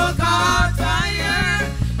soul caught fire,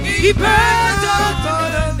 he burns out all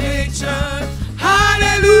the nation.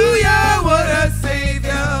 Hallelujah, what a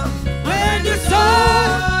savior. When your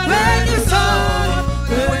soul, when your soul,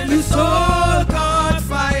 when your soul caught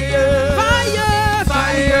fire, fire,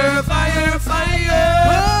 fire, fire, fire.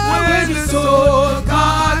 When your soul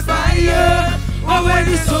caught fire, when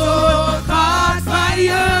your soul caught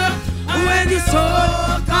fire, when your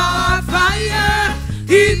soul caught fire,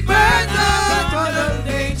 it burns out all the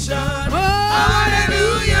nation.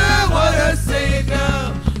 Hallelujah, what a savior.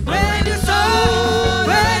 When your soul,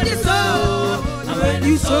 when your soul, when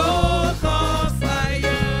your soul caught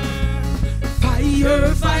fire,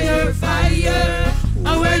 fire, fire, fire.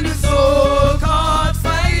 When your soul caught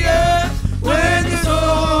fire, when your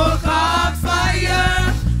soul caught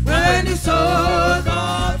fire, when your soul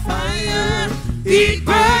caught fire, it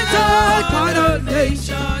burns out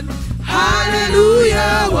condemnation.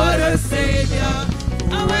 Hallelujah, what a savior.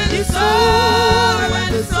 When the soul,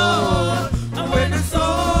 when the soul, when the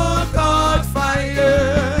soul caught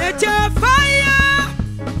fire, let your fire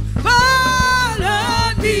fall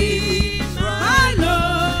on me, my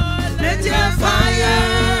Lord. Let your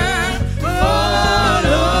fire fall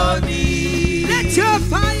on me. Let your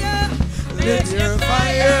fire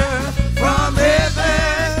from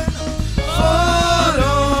heaven fall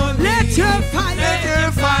on me. Let your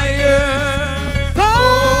fire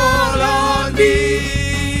fall on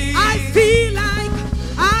me. I feel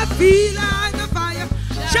like the fire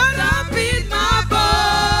shut up in my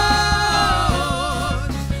bones.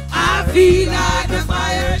 I feel like the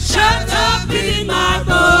fire shut up in my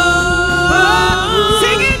bones.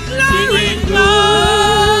 Sing it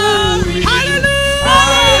glory. Hallelujah.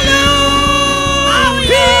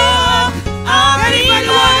 Anybody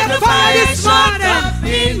want the fire this morning?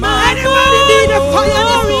 Anybody need a fire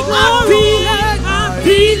this morning? I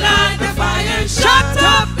feel like the fire shut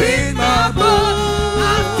up in my bones.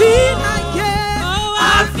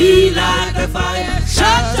 I feel like the fire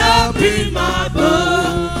shut up in my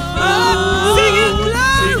bones. Singing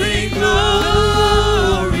glory.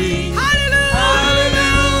 Hallelujah.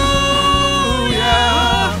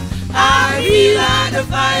 I feel like the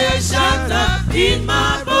fire shut up in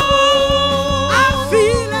my bones.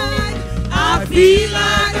 I feel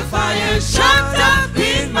like the fire shut up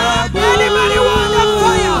in my bones. Anybody want the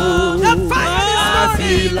fire? The fire this morning. I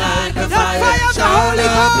feel like the fire shut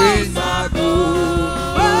up in my bones.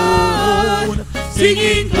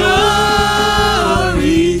 Singing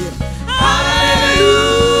glory. Hallelujah.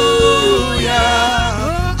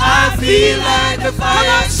 I feel like the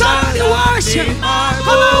fire shut up in my bones.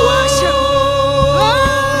 Come on, worship. Oh,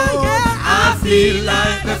 yeah. I feel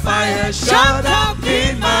like the fire shut up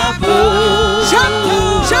in my bones. Shut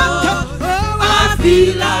up. I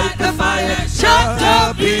feel like the fire shut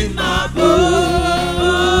up in my bones.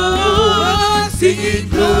 Singing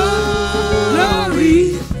glory.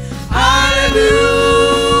 Hallelujah.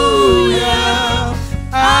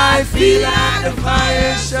 I feel like the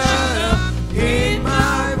fire shut up in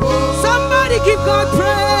my bones. Somebody give God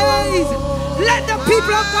praise. Let the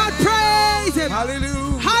people of God praise Him.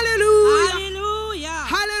 Hallelujah. Hallelujah.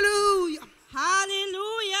 Hallelujah.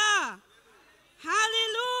 Hallelujah.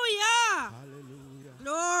 Hallelujah. Hallelujah.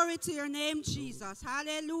 Glory to your name, Jesus.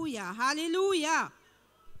 Hallelujah. Hallelujah.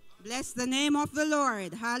 Bless the name of the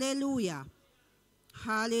Lord. Hallelujah.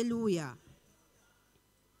 Hallelujah.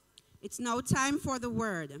 It's now time for the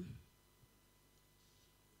word.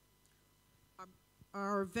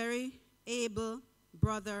 Our very able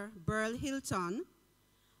brother, Berle Hylton,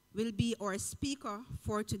 will be our speaker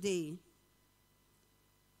for today.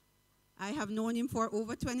 I have known him for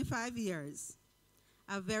over 25 years.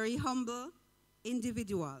 A very humble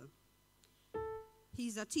individual.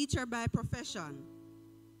 He's a teacher by profession.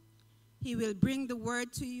 He will bring the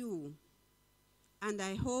word to you. And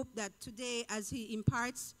I hope that today, as he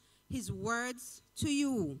imparts his words to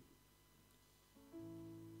you,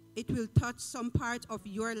 it will touch some part of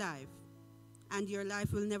your life, and your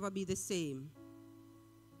life will never be the same.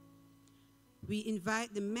 We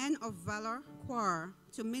invite the Men of Valor Choir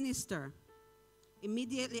to minister.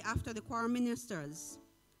 Immediately after the choir ministers,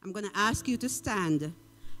 I'm going to ask you to stand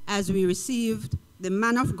as we received the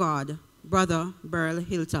man of God, Brother Berle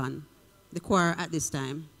Hylton. The choir at this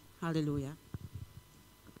time. Hallelujah.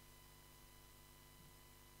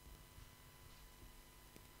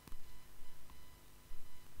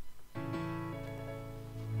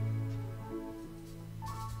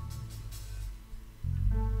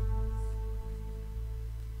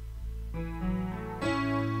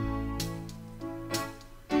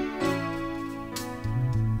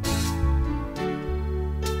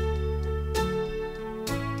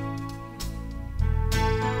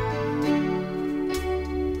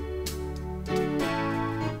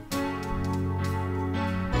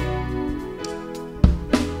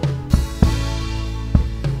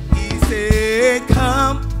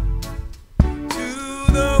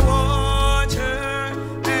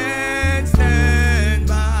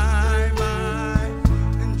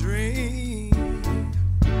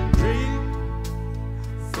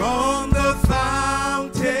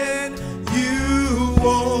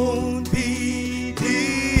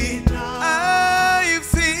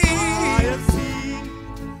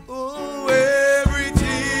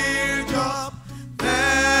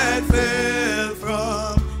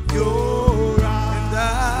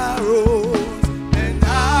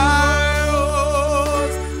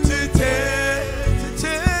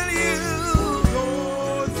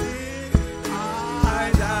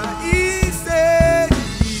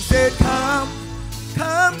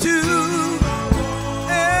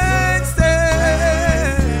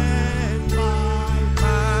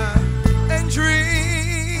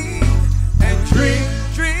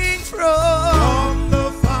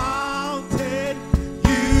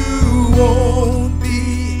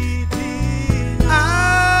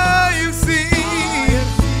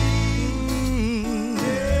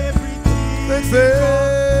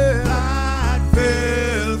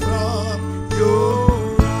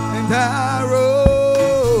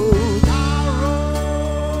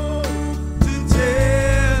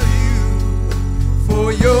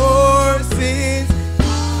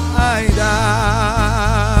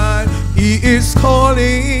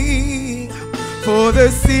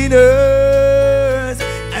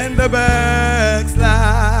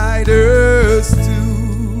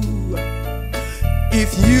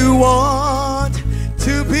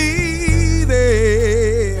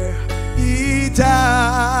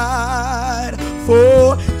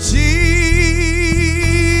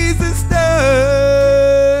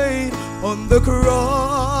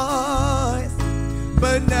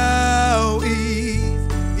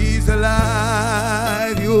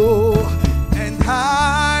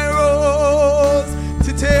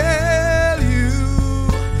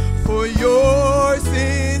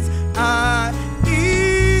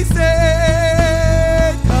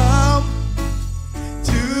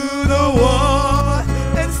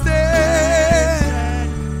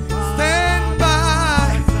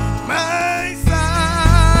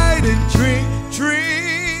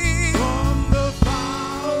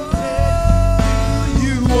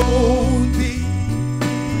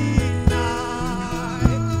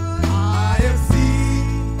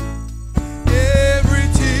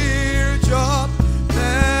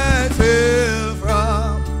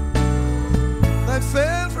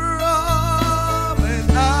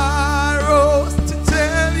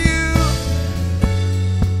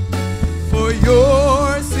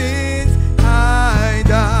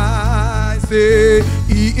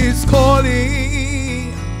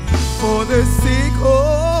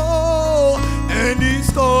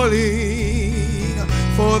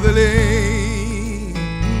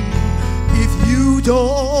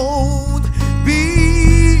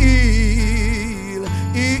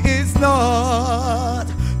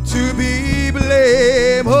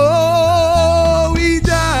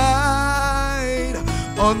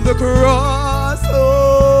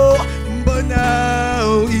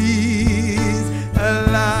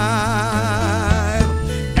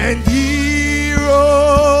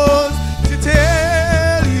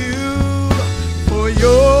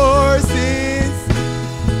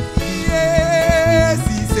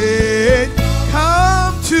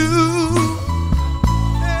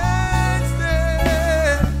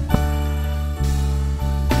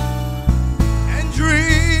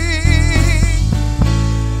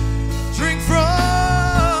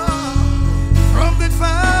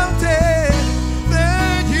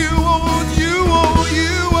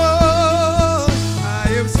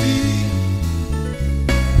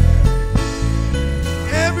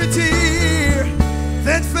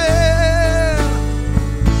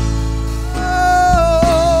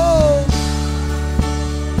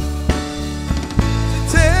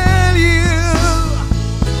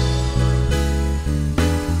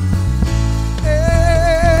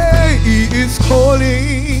 is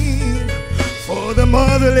calling for the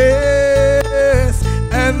motherless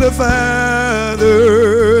and the fatherless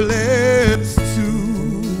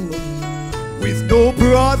too, with no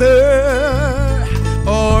brother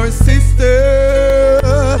or sister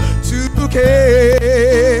to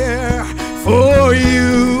care for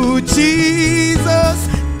you. Jesus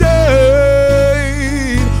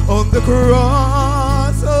died on the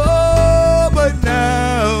cross, oh, but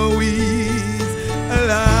now he's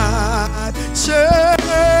alive.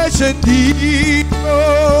 Church and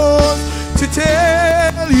demons to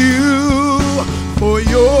tell you for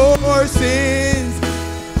your sins.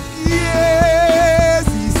 Yes,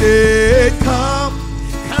 he said, come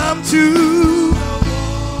to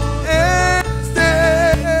and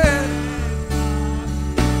stand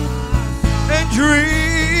and drink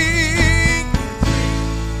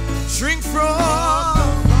from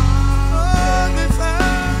the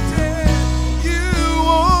fountain. You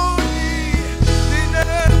only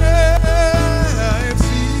deny. I've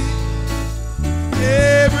seen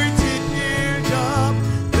every teardrop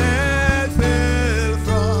that fell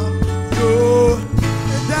from your,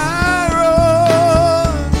 and I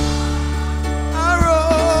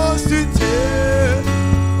rose to tell,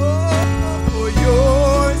 for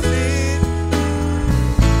your sin.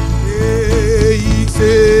 Yeah, he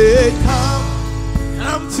said,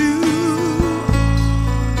 come to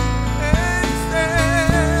and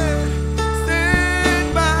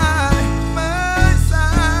stand by my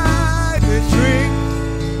side and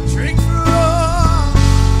drink from.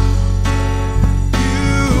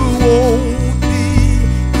 You won't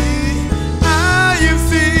need. I have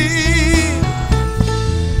seen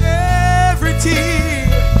every teardrop.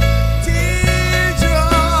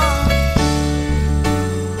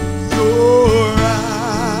 Your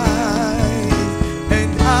eyes,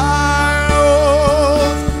 and I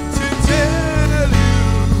rose to tell you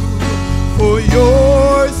for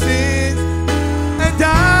your sins, and I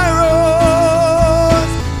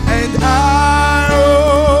rose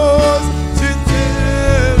to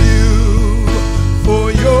tell you for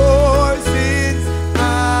your sins.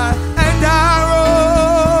 And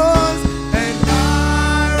I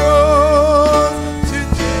rose to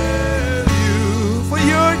tell you for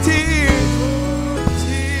your tears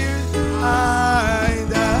I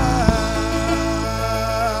died.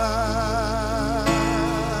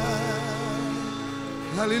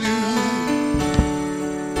 Hallelujah.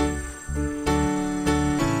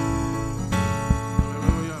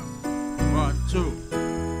 Hallelujah. 1, 2.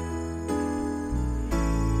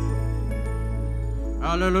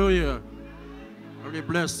 Hallelujah. We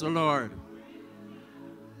bless the Lord.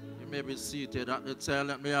 You may be seated at the time.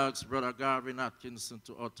 Let me ask Brother Garvin Atkinson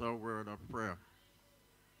to utter a word of prayer.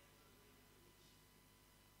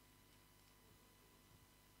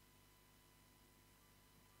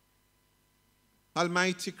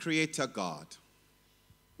 Almighty Creator God,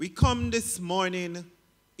 we come this morning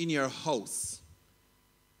in your house.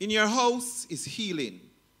 In your house is healing.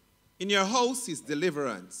 In your house is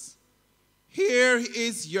deliverance. Here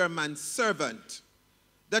is your manservant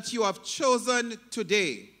that you have chosen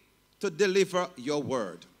today to deliver your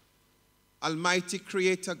word. Almighty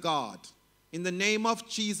Creator God, in the name of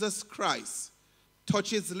Jesus Christ, touch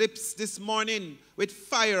his lips this morning with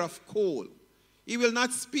fire of coal. He will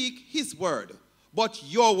not speak his word, but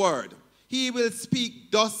your word. He will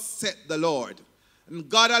speak, thus saith the Lord. And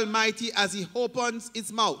God Almighty, as he opens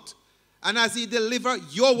his mouth, and as he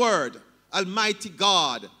delivers your word, Almighty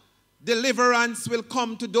God, deliverance will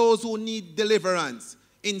come to those who need deliverance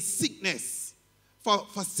in sickness, for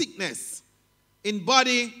sickness, in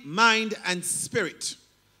body, mind, and spirit.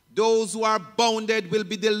 Those who are bounded will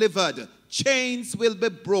be delivered. Chains will be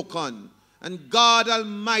broken. And God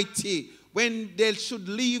Almighty, when they should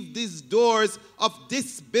leave these doors of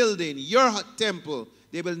this building, your temple,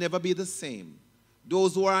 they will never be the same.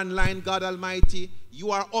 Those who are online, God Almighty,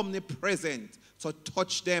 you are omnipresent. So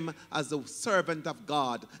touch them as the servant of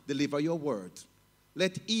God. Deliver your word.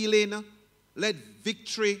 Let healing, let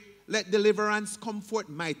victory, let deliverance come forth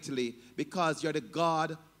mightily, because you're the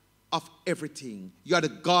God of everything. You are the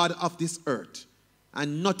God of this earth.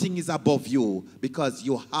 And nothing is above you, because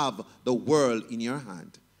you have the world in your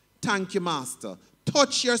hand. Thank you, Master.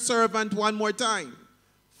 Touch your servant one more time,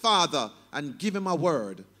 Father, and give him a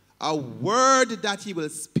word that he will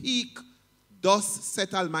speak, thus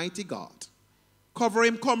saith Almighty God. Cover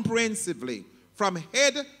him comprehensively from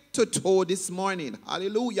head to toe this morning.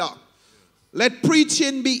 Hallelujah. Let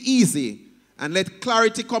preaching be easy, and let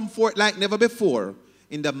clarity come forth like never before,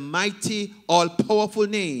 in the mighty, all-powerful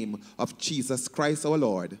name of Jesus Christ our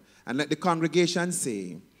Lord. And let the congregation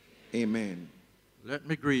say, Amen. Let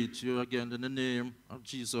me greet you again in the name of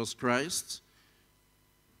Jesus Christ.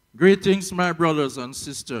 Greetings, my brothers and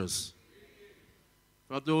sisters.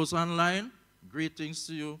 For those online, greetings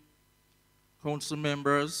to you. Council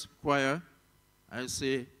members, choir, I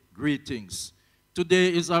say greetings.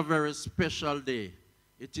 Today is a very special day.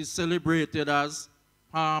 It is celebrated as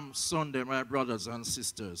Palm Sunday, my brothers and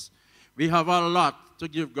sisters. We have a lot to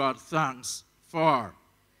give God thanks for.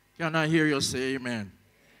 Can I hear you say amen?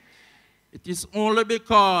 It is only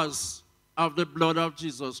because of the blood of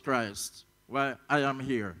Jesus Christ why I am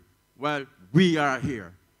here, while we are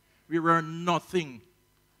here. We were nothing,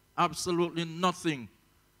 absolutely nothing.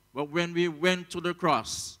 But when we went to the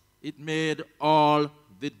cross, it made all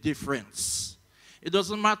the difference. It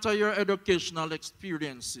doesn't matter your educational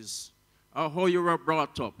experiences or how you were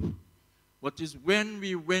brought up. But it's when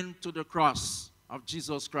we went to the cross of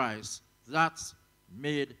Jesus Christ that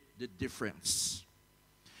made the difference.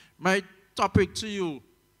 My topic to you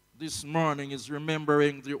this morning is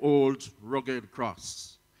remembering the old rugged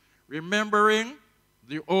cross. Remembering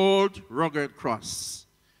the old rugged cross.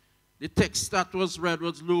 The text that was read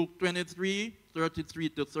was Luke 23, 33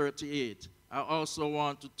 to 38. I also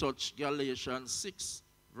want to touch Galatians 6,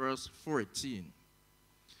 verse 14.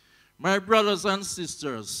 My brothers and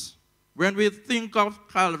sisters, when we think of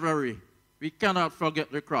Calvary, we cannot forget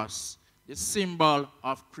the cross, the symbol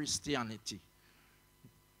of Christianity.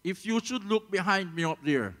 If you should look behind me up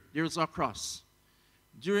there, there's a cross.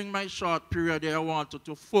 During my short period there, I wanted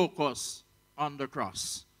to focus on the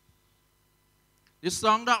cross. The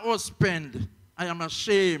song that was penned, I am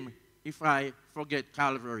ashamed if I forget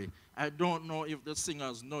Calvary. I don't know if the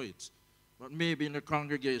singers know it, but maybe in the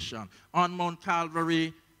congregation. On Mount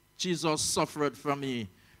Calvary, Jesus suffered for me,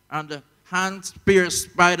 and the hands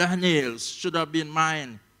pierced by the nails should have been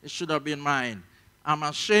mine. It should have been mine. I'm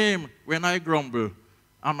ashamed when I grumble.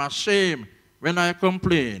 I'm ashamed when I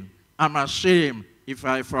complain. I'm ashamed if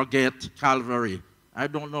I forget Calvary. I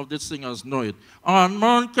don't know if the singers know it. On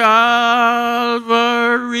Mount Calvary,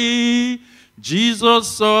 Jesus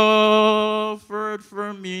suffered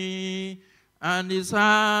for me, and his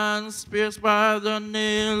hands pierced by the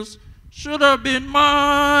nails should have been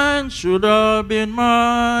mine, should have been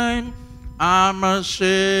mine. I'm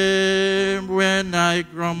ashamed when I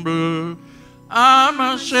grumble. I'm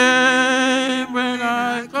ashamed when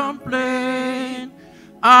I complain.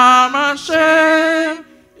 I'm ashamed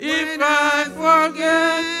if I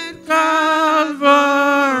forget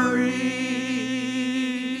Calvary.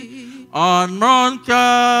 On Mount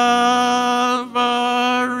Calvary,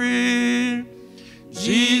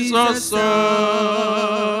 Jesus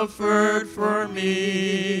suffered for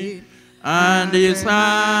me, and his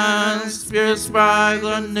hands pierced by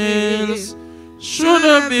the nails should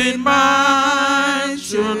have been mine,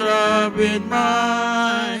 should have been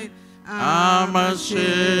mine. I'm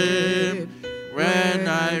ashamed when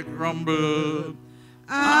I grumble.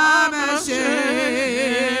 I'm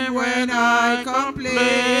ashamed when I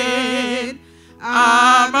complain.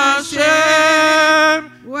 I'm ashamed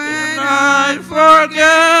when I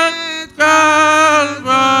forget Calvary.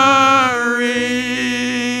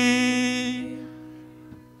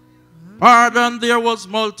 Pardon there was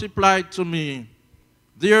multiplied to me.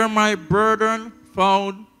 There my burden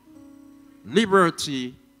found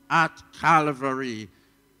liberty at Calvary.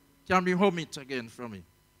 Can we hum it again for me?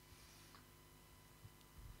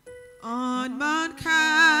 On Mount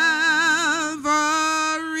Calvary,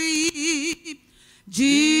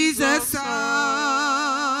 Jesus suffered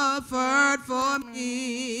for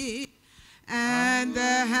me, and the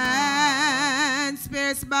hands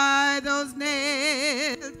pierced by those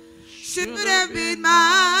nails should have been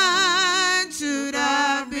mine, should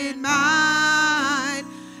have been mine.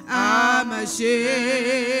 I'm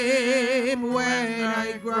ashamed when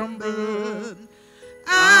I grumble.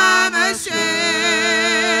 I'm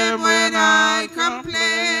ashamed when I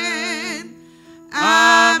complain.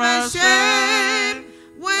 I'm ashamed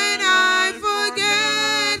when I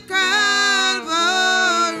forget Calvary.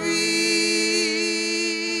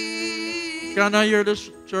 Can I hear the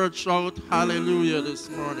church shout hallelujah this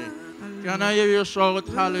morning? Can I hear you shout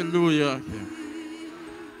hallelujah?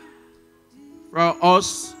 For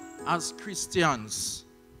us as Christians,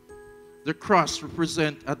 the cross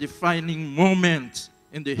represents a defining moment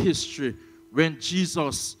in the history when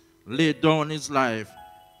Jesus laid down his life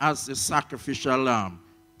as a sacrificial lamb,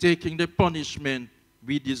 taking the punishment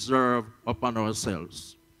we deserve upon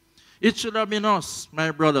ourselves. It should have been us,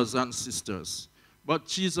 my brothers and sisters, but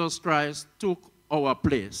Jesus Christ took our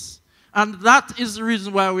place. And that is the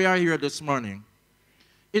reason why we are here this morning.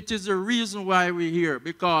 It is the reason why we're here,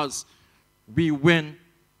 because we went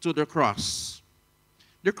to the cross.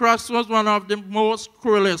 The cross was one of the most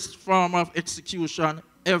cruelest form of execution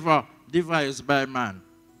ever devised by man.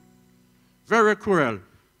 Very cruel.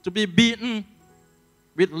 To be beaten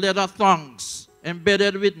with leather thongs,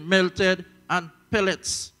 embedded with melted and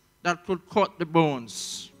pellets that could cut the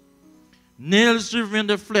bones. Nails driven in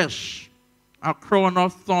the flesh, a crown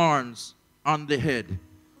of thorns on the head.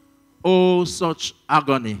 Oh, such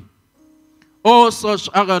agony. Oh, such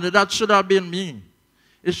agony. That should have been me.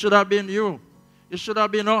 It should have been you. It should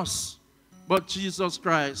have been us. But Jesus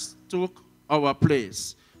Christ took our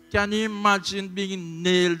place. Can you imagine being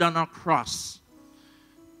nailed on a cross?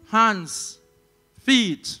 Hands,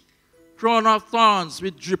 feet, crown of thorns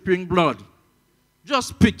with dripping blood.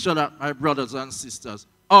 Just picture that, my brothers and sisters.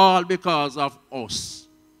 All because of us.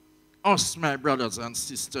 Us, my brothers and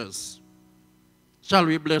sisters. Shall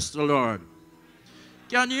we bless the Lord?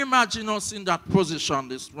 Can you imagine us in that position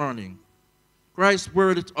this morning? Christ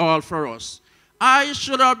bore it all for us. I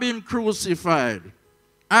should have been crucified.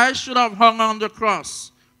 I should have hung on the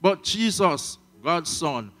cross. But Jesus, God's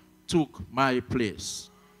Son, took my place.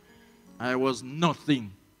 I was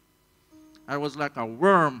nothing. I was like a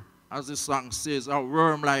worm, as the song says, a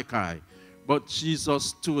worm like I. But Jesus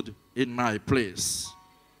stood in my place.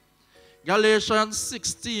 Galatians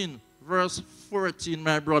 16, verse 14,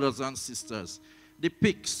 my brothers and sisters,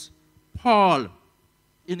 depicts Paul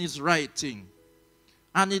in his writing.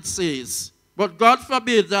 And it says, but God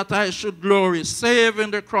forbid that I should glory, save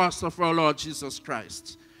in the cross of our Lord Jesus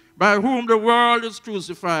Christ, by whom the world is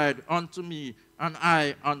crucified unto me, and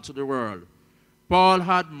I unto the world. Paul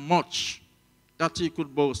had much that he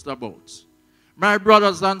could boast about. My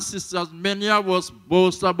brothers and sisters, many of us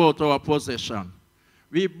boast about our possession.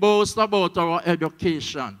 We boast about our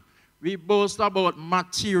education. We boast about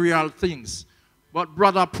material things. But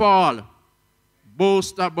Brother Paul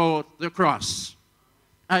boasts about the cross.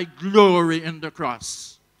 I glory in the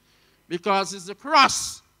cross. Because it's the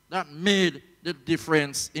cross that made the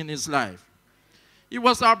difference in his life. He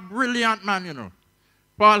was a brilliant man, you know.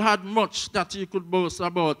 Paul had much that he could boast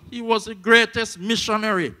about. He was the greatest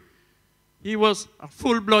missionary. He was a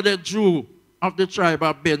full-blooded Jew of the tribe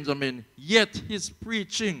of Benjamin. Yet his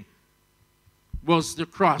preaching was the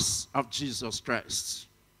cross of Jesus Christ.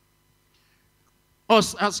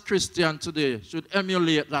 Us as Christians today should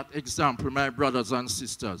emulate that example, my brothers and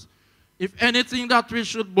sisters. If anything that we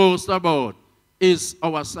should boast about is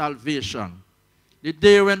our salvation. The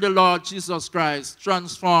day when the Lord Jesus Christ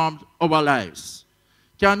transformed our lives.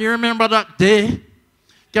 Can you remember that day?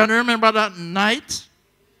 Can you remember that night?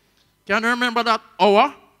 Can you remember that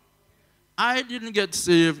hour? I didn't get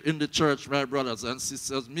saved in the church, my brothers and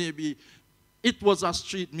sisters. Maybe it was a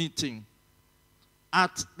street meeting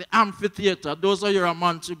at the amphitheater. Those are your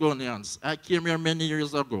Montegonians. I came here many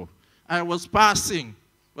years ago. I was passing,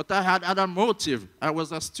 but I had other motive. I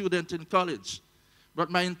was a student in college. But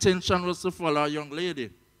my intention was to follow a young lady.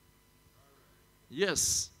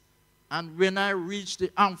 Yes. And when I reached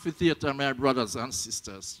the amphitheater, my brothers and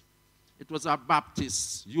sisters, it was a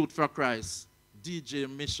Baptist Youth for Christ DJ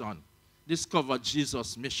mission, Discover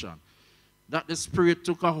Jesus mission, that the Spirit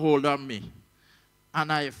took a hold of me.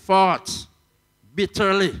 And I fought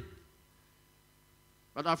bitterly.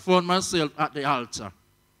 But I found myself at the altar.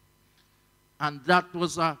 And that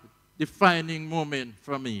was a defining moment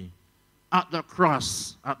for me. At the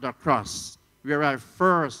cross, where I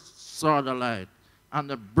first saw the light. And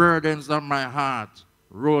the burdens of my heart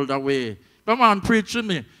rolled away. Come on, preach to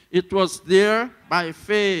me. It was there by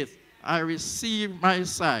faith I received my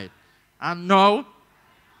sight. And now,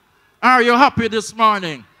 are you happy this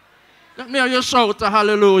morning? Let me hear you shout a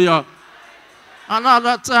hallelujah.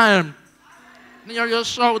 Another time. Let me hear you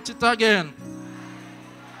shout it again.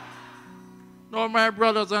 No, my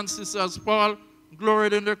brothers and sisters, Paul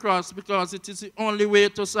gloried in the cross because it is the only way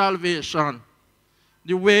to salvation.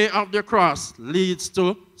 The way of the cross leads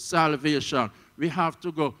to salvation. We have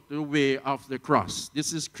to go the way of the cross.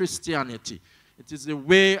 This is Christianity. It is the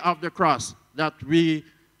way of the cross that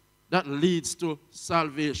leads to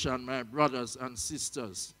salvation, my brothers and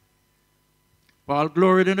sisters. Paul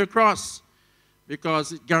gloried in the cross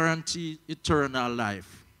because it guarantees eternal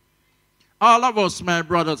life. All of us, my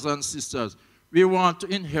brothers and sisters, we want to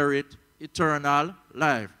inherit eternal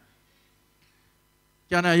life.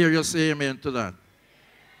 Can I hear you say amen to that?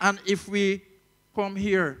 And if we come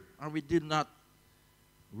here and we did not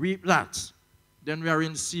reap that, then we are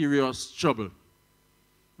in serious trouble.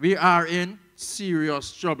 We are in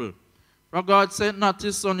serious trouble. For God sent not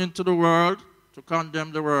his Son into the world to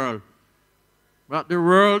condemn the world, but the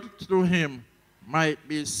world through him might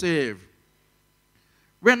be saved.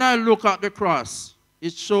 When I look at the cross,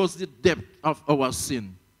 it shows the depth of our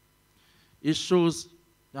sin. It shows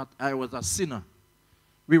that I was a sinner.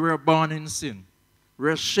 We were born in sin. We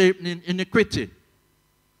were shaped in iniquity.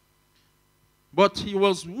 But he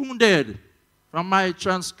was wounded from my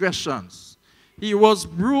transgressions. He was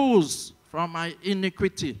bruised from my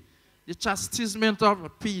iniquity. The chastisement of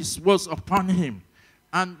peace was upon him.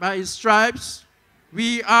 And by his stripes,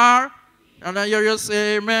 we are, and I hear you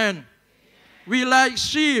say amen. We like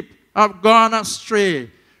sheep have gone astray.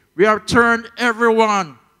 We have turned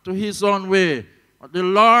everyone to his own way. But the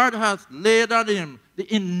Lord hath laid on him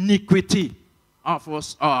the iniquity of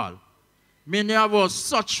us all. Many of us,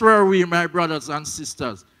 such were we, my brothers and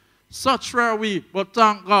sisters. Such were we, but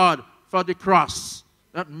thank God for the cross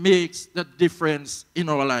that makes the difference in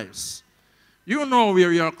our lives. You know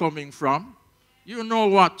where you're coming from. You know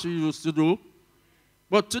what you used to do.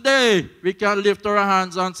 But today, we can lift our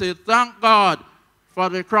hands and say, thank God for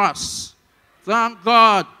the cross. Thank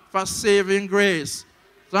God for saving grace.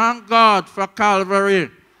 Thank God for Calvary.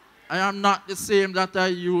 I am not the same that I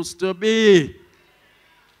used to be.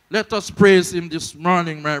 Let us praise him this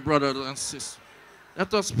morning, my brothers and sisters.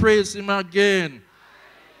 Let us praise him again.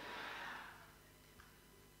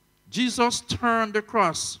 Jesus turned the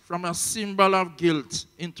cross from a symbol of guilt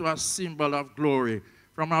into a symbol of glory,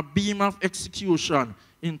 from a beam of execution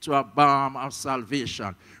into a balm of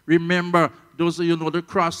salvation. Remember, those of you know the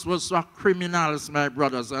cross was for criminals, my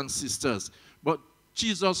brothers and sisters. But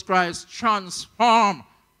Jesus Christ transformed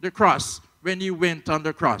the cross when he went on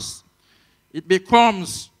the cross. It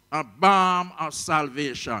becomes a balm of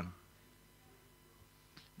salvation.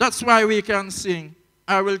 That's why we can sing,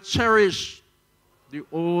 I will cherish the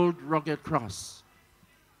old rugged cross.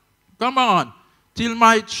 Come on, till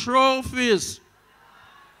my trophies.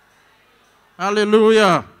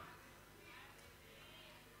 Hallelujah.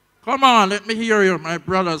 Come on, let me hear you, my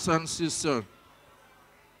brothers and sisters.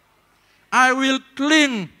 I will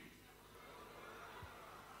cling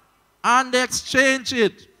and exchange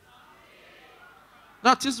it.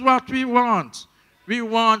 That is what we want. We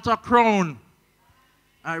want a crown.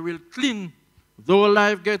 I will cling. Though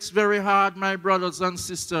life gets very hard, my brothers and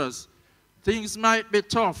sisters, things might be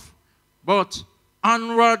tough, but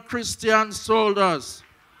onward Christian soldiers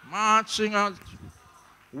marching on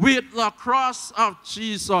with the cross of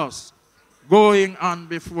Jesus going on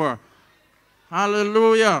before.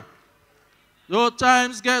 Hallelujah. Though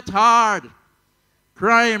times get hard,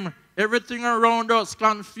 crime, everything around us,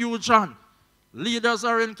 confusion, leaders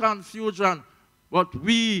are in confusion, but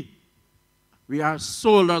we are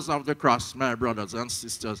soldiers of the cross, my brothers and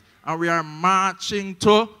sisters, and we are marching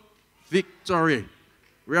to victory.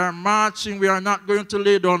 We are marching. We are not going to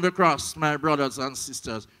lay down the cross, my brothers and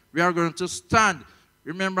sisters. We are going to stand.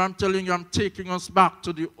 Remember, I'm telling you, I'm taking us back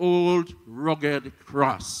to the old rugged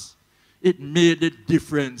cross. It made a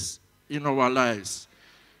difference in our lives.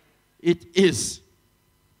 It is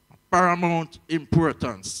paramount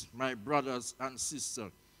importance, my brothers and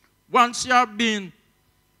sisters. Once you have been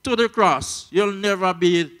to the cross, you'll never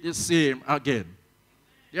be the same again.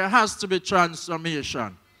 There has to be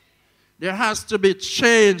transformation. There has to be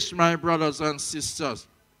change, my brothers and sisters.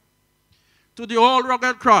 To the old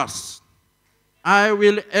rugged cross, I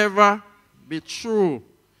will ever be true.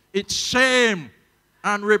 Its shame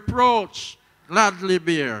and reproach gladly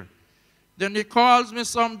bear. Then he calls me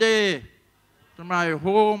someday to my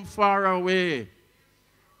home far away,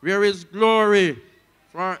 where his glory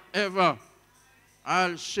forever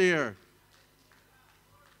I'll share.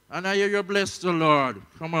 And I hear you bless the Lord.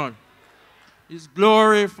 Come on. His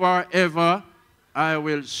glory forever I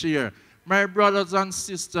will share. My brothers and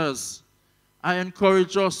sisters, I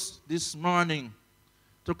encourage us this morning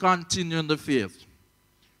to continue in the faith.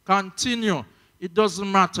 Continue. It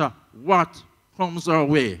doesn't matter what comes our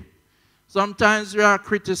way. Sometimes we are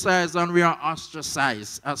criticized and we are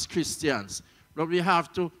ostracized as Christians. But we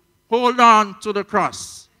have to hold on to the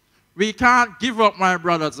cross. We can't give up, my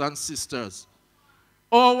brothers and sisters.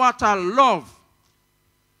 Oh, what a love.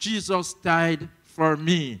 Jesus died for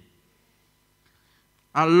me.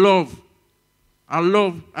 I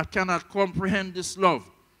cannot comprehend this love.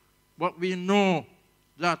 But we know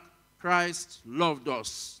that Christ loved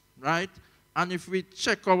us, right? And if we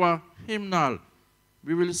check our hymnal,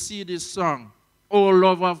 we will see this song, O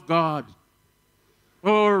love of God,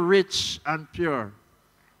 O rich and pure,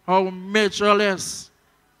 how measureless,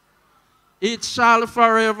 it shall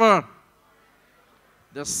forever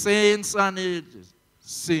the saints and ages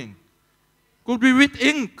sing. Could we with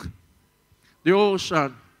ink, the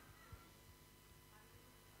ocean,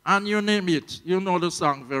 and you name it, you know the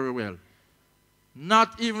song very well.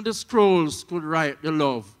 Not even the scrolls could write the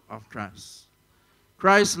love of Christ.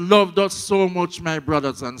 Christ loved us so much, my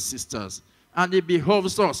brothers and sisters, and it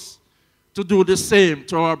behoves us to do the same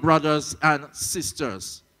to our brothers and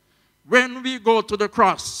sisters. When we go to the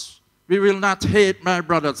cross, we will not hate, my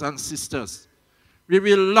brothers and sisters. We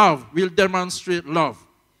will love, we'll demonstrate love.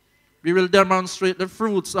 We will demonstrate the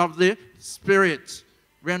fruits of the Spirit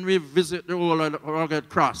when we visit the old rugged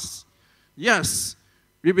cross. Yes,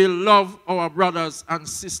 we will love our brothers and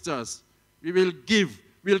sisters. We will give,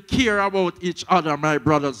 we'll care about each other, my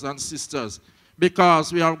brothers and sisters,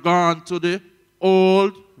 because we have gone to the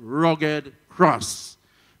old rugged cross,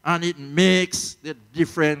 and it makes the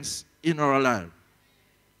difference in our life.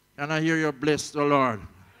 And I hear you bless the Lord.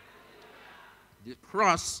 The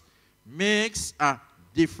cross makes a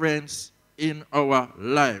difference in our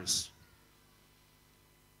lives.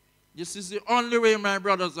 This is the only way, my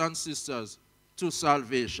brothers and sisters, to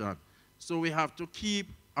salvation. So we have to keep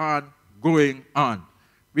on going on.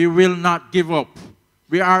 We will not give up.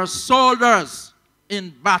 We are soldiers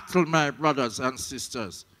in battle, my brothers and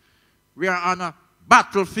sisters. We are on a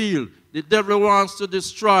battlefield. The devil wants to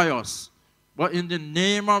destroy us. But in the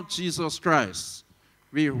name of Jesus Christ,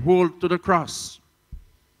 we hold to the cross.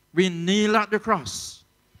 We kneel at the cross.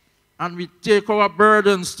 And we take our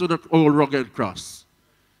burdens to the old rugged cross.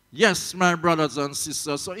 Yes, my brothers and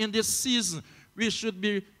sisters. So in this season, we should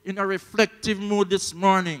be in a reflective mood this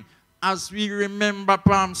morning as we remember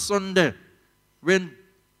Palm Sunday, when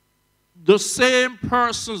the same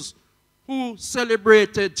persons who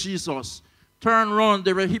celebrated Jesus turned around.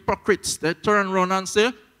 They were hypocrites. They turned around and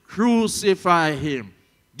said, crucify him.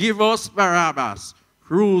 Give us Barabbas.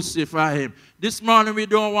 Crucify him. This morning we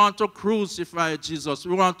don't want to crucify Jesus.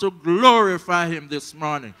 We want to glorify him this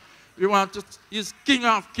morning. We want to, he's King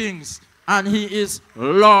of Kings and he is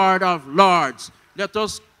Lord of Lords. Let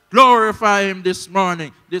us glorify him this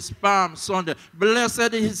morning, this Palm Sunday.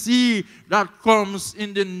 Blessed is he that comes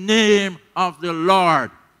in the name of the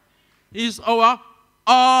Lord. He's our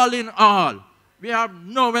all in all. We have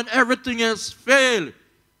known when everything has failed,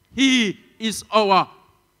 he is our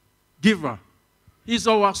giver. He's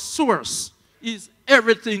our source. He's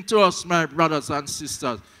everything to us, my brothers and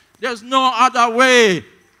sisters. There's no other way.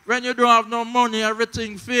 When you don't have no money,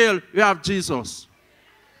 everything fails. We have Jesus.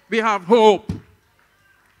 We have hope.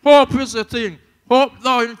 Hope is the thing. Hope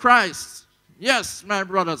thou in Christ. Yes, my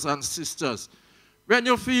brothers and sisters. When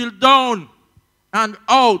you feel down and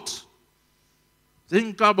out,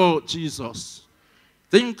 think about Jesus.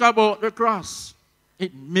 Think about the cross.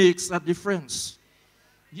 It makes a difference.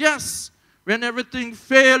 Yes, when everything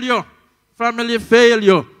fails you, family fail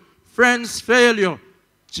you, friends fail you,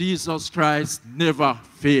 Jesus Christ never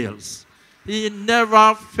fails. He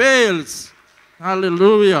never fails.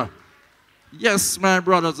 Hallelujah. Yes, my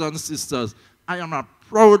brothers and sisters, I am a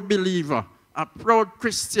proud believer, a proud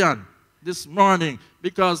Christian this morning,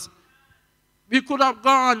 because we could have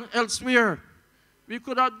gone elsewhere. We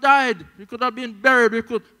could have died. We could have been buried. We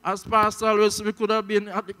could, as Pastor always said, we could have been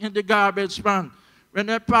in the garbage man. When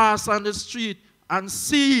they pass on the street and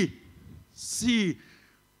see,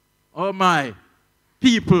 oh my,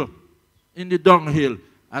 people in the dunghill,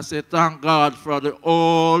 I say, thank God for the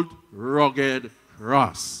old rugged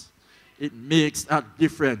cross. It makes a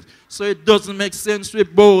difference. So it doesn't make sense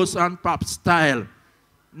with bows and pop style.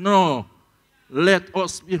 No. Let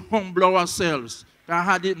us be humble ourselves.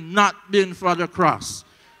 Had it not been for the cross,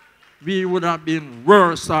 we would have been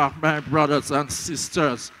worse off, my brothers and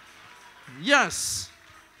sisters. Yes.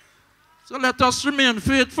 So let us remain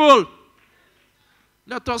faithful.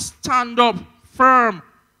 Let us stand up firm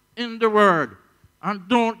in the word. And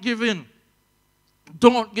don't give in.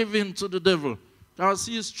 Don't give in to the devil. Because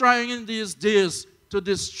he is trying in these days to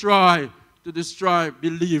destroy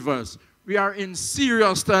believers. We are in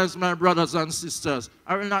serious times, my brothers and sisters.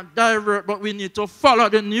 I will not divert, but we need to follow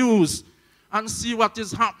the news and see what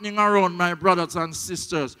is happening around, my brothers and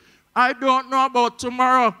sisters. I don't know about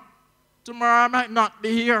tomorrow. Tomorrow I might not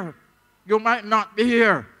be here. You might not be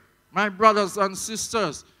here, my brothers and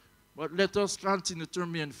sisters. But let us continue to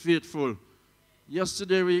remain faithful.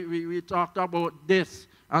 Yesterday we talked about death.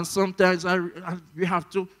 And sometimes we have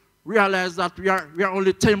to realize that we are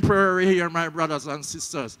only temporary here, my brothers and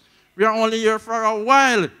sisters. We are only here for a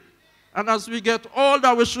while. And as we get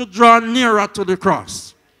older, we should draw nearer to the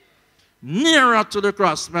cross. Nearer to the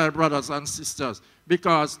cross, my brothers and sisters.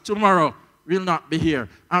 Because tomorrow we'll not be here.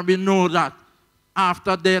 And we know that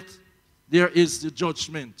after death, there is the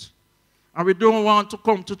judgment. And we don't want to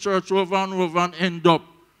come to church over and over and end up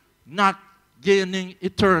not gaining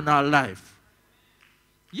eternal life.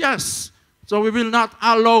 Yes. So we will not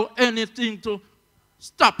allow anything to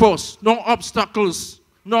stop us. No obstacles.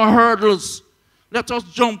 No hurdles. Let us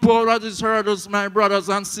jump over these hurdles, my brothers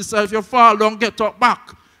and sisters. If you fall, don't get up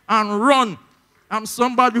back and run I'm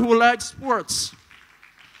somebody who likes sports.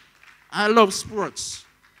 I love sports.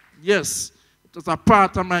 Yes, it is a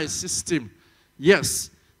part of my system. Yes,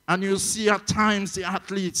 and you see at times the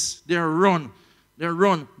athletes, they run,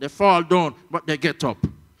 they fall down, but they get up.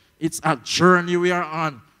 It's a journey we are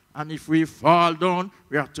on. And if we fall down,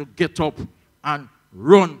 we have to get up and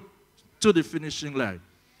run to the finishing line.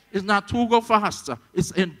 It's not who go faster,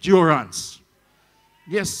 it's endurance.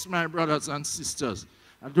 Yes, my brothers and sisters.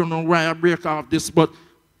 I don't know why I break off this, but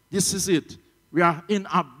this is it. We are in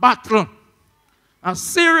a battle, a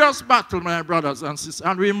serious battle, my brothers and sisters,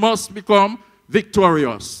 and we must become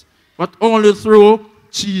victorious. But only through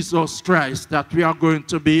Jesus Christ that we are going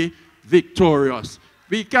to be victorious.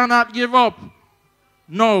 We cannot give up.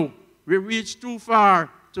 No, we reach too far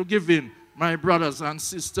to give in, my brothers and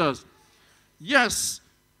sisters. Yes,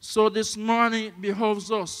 so this morning it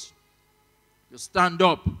behoves us to stand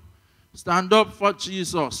up. Stand up for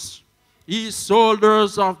Jesus. Ye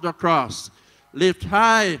soldiers of the cross, lift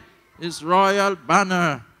high his royal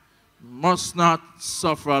banner, must not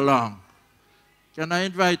suffer long. Can I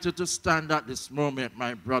invite you to stand at this moment,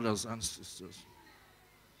 my brothers and sisters?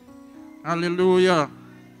 Hallelujah.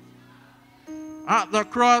 At the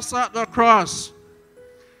cross,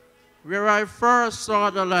 where I first saw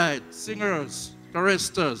the light, singers,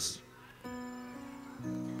 choristers.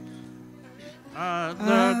 At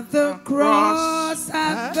the cross,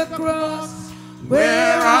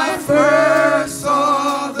 where I first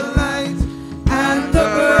saw the light, and the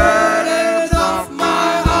burdens of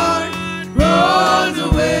my heart rolled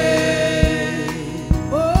away.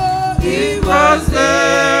 Oh, it was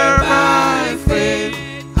there by faith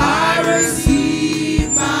I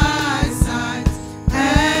received my sight,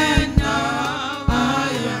 and now I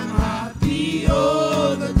am happy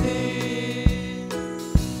all the day.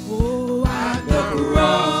 Oh, at the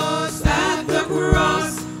cross,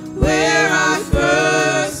 where I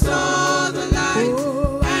first saw the light,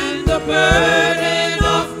 and the burden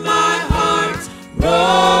of my heart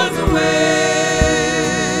rolled away.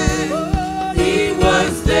 It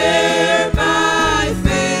was there by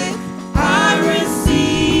faith I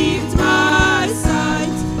received my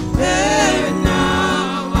sight, and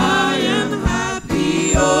now I am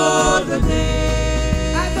happy all the day.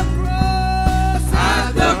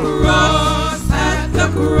 At the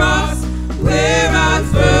cross, where I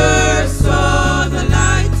first saw the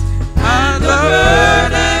light, and the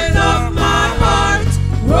burden of my heart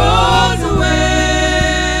rolled away.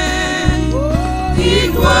 It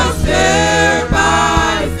was there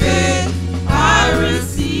by faith I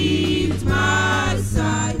received my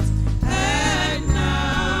sight, and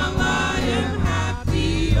now I am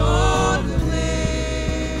happy all the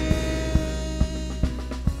way.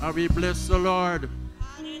 And we bless the Lord.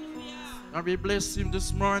 And we bless him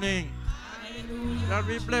this morning. And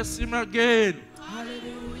we bless him again.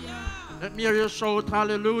 Hallelujah. Let me hear you shout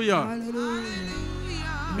hallelujah. Hallelujah.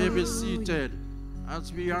 You may be seated.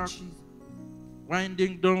 As we are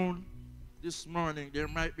winding down this morning, there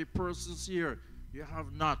might be persons here, you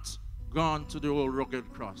have not gone to the old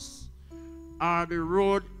rugged cross. Or the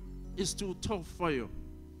road is too tough for you.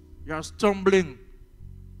 You're stumbling.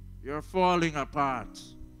 You're falling apart.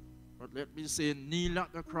 But let me say, kneel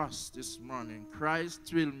at the cross this morning.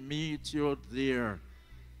 Christ will meet you there.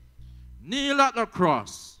 Kneel at the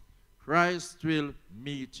cross. Christ will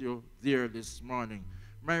meet you there this morning.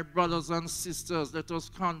 My brothers and sisters, let us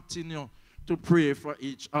continue to pray for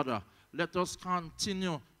each other. Let us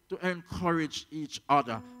continue to encourage each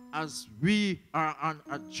other as we are on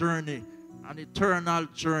a journey, an eternal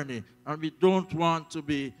journey, and we don't want to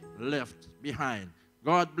be left behind.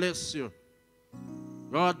 God bless you.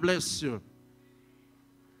 God bless you.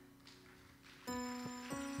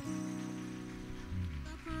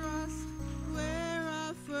 Where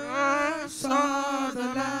I first saw the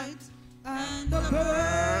light, and the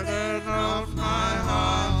burden of my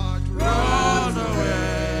heart rolled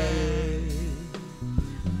away.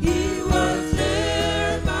 It was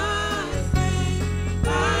there by faith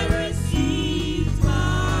I received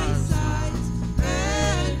my sight,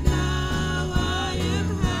 and now I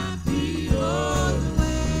am happy all the way.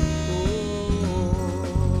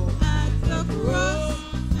 At the cross,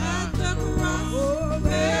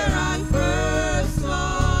 where I first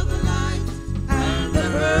saw the light, and the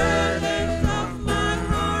burden of my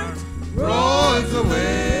heart rolls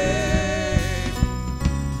away.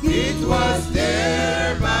 It was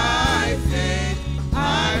there by faith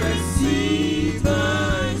I received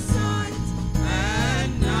my sight,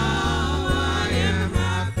 and now I am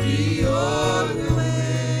happy all the way.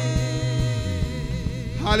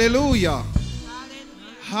 Hallelujah.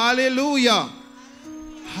 Hallelujah.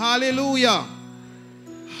 Hallelujah.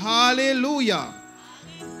 Hallelujah.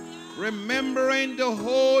 remembering the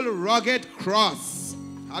whole rugged cross.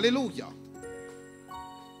 Hallelujah.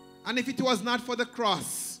 And if it was not for the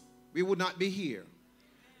cross, we would not be here.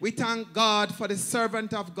 We thank God for the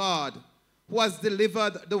servant of God who has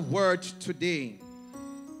delivered the word today.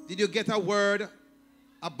 Did you get a word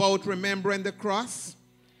about remembering the cross?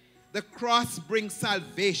 The cross brings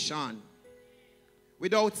salvation.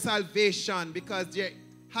 Without salvation, because there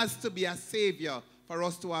has to be a Savior for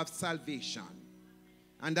us to have salvation.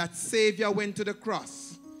 And that Savior went to the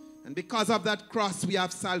cross. And because of that cross, we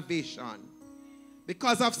have salvation.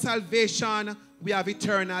 Because of salvation, we have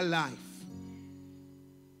eternal life.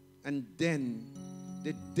 And then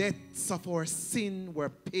the debts of our sin were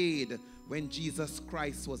paid when Jesus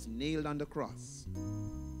Christ was nailed on the cross.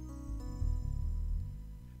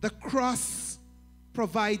 The cross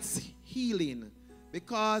provides healing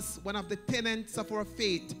because one of the tenets of our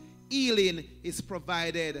faith, healing is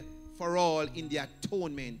provided for all in the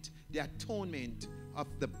atonement of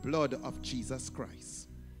the blood of Jesus Christ.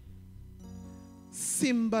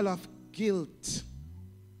 Symbol of guilt.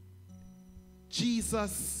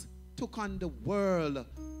 Jesus took on the world,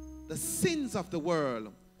 the sins of the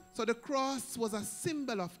world. So the cross was a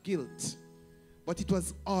symbol of guilt, but it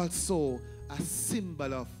was also a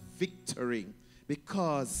symbol of victory,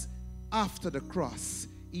 because after the cross,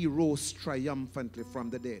 he rose triumphantly from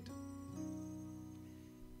the dead.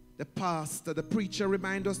 The pastor, the preacher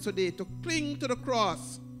reminds us today to cling to the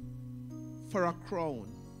cross for a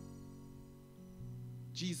crown.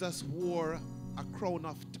 Jesus wore a crown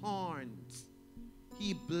of thorns.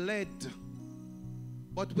 He bled.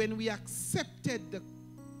 But when we accepted the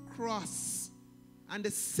cross and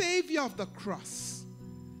the Savior of the cross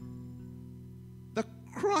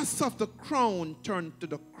of the crown turned to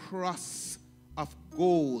the cross of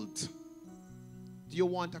gold. Do you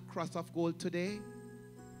want a cross of gold today?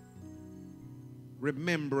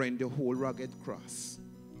 Remembering the whole rugged cross.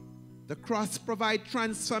 The cross provides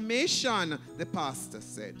transformation, the pastor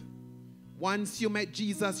said. Once you met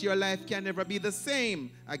Jesus, your life can never be the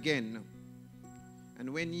same again.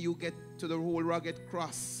 And when you get to the whole rugged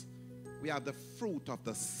cross, we have the fruit of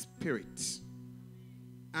the Spirit.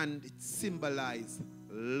 And it symbolizes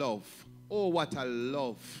love. Oh, what a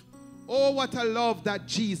love. Oh, what a love that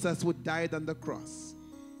Jesus would die on the cross.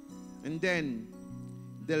 And then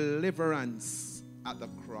deliverance at the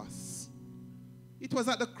cross. It was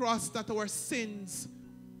at the cross that our sins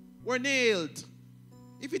were nailed.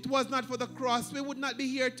 If it was not for the cross, we would not be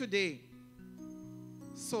here today.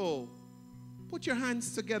 So, put your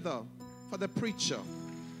hands together for the preacher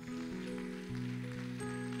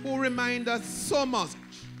who reminds us so much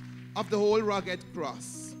of the whole rugged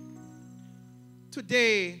cross.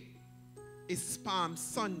 Today is Palm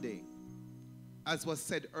Sunday, as was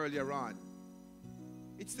said earlier on.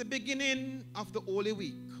 It's the beginning of the Holy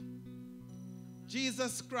Week.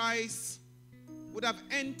 Jesus Christ would have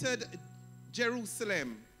entered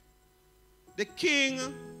Jerusalem, the king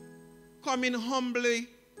coming humbly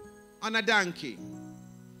on a donkey.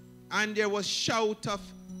 And there was shout of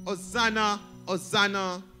Hosanna,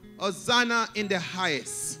 Hosanna, Hosanna in the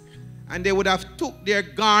highest. And they would have took their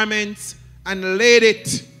garments and laid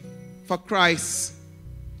it for Christ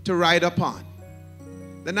to ride upon.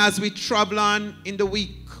 Then as we travel on in the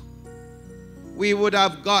week, we would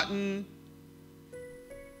have gotten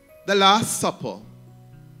the Last Supper.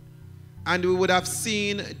 And we would have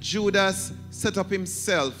seen Judas set up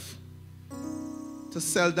himself to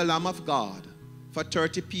sell the Lamb of God for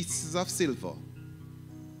 30 pieces of silver.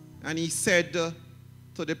 And he said to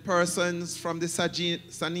the persons from the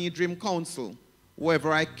Sanhedrin council,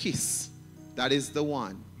 whoever I kiss, that is the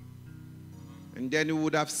one. And then we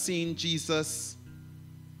would have seen Jesus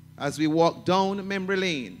as we walk down memory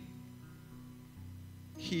lane.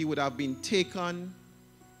 He would have been taken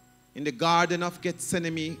in the Garden of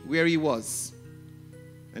Gethsemane where he was.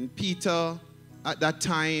 And Peter, at that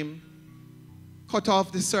time, cut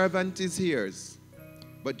off the servant's ears.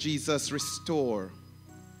 But Jesus restored.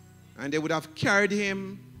 And they would have carried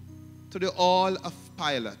him to the hall of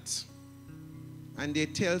Pilate. And they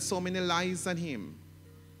tell so many lies on him.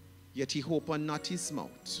 Yet he opened not his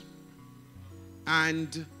mouth.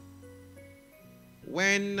 And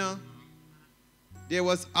when there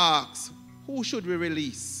was asked, who should we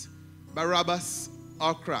release? Barabbas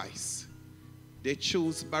or Christ? They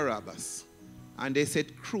chose Barabbas. And they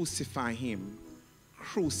said, crucify him.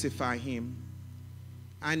 Crucify him.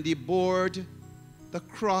 And he bore the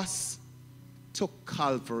cross to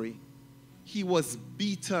Calvary. He was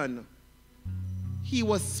beaten. He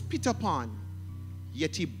was spit upon.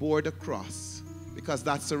 Yet he bore the cross. Because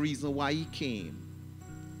that's the reason why he came.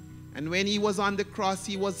 And when he was on the cross,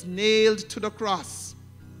 he was nailed to the cross.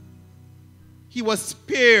 He was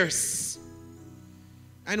pierced.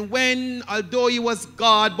 And when, although he was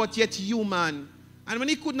God, but yet human, and when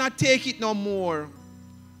he could not take it no more,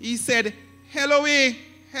 he said, Eloi,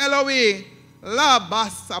 Eloi, lama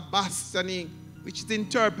sabachthani, which is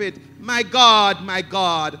interpreted, my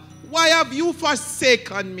God, why have you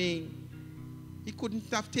forsaken me? He couldn't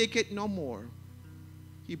have taken it no more.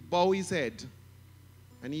 He bowed his head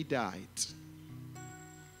and he died.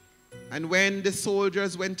 And when the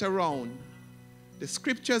soldiers went around, the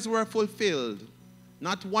scriptures were fulfilled.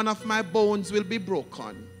 Not one of my bones will be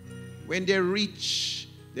broken. When they reached,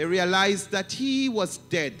 they realized that he was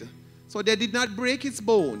dead. So they did not break his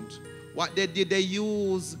bones. What they did, they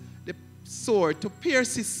used the sword to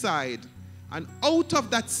pierce his side. And out of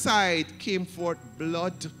that side came forth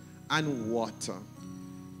blood and water.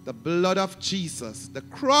 The blood of Jesus, the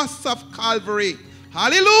cross of Calvary.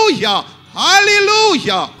 Hallelujah!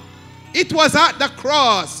 Hallelujah! It was at the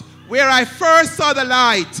cross where I first saw the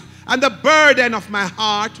light, and the burden of my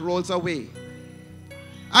heart rolls away.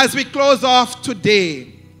 As we close off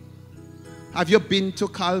today, have you been to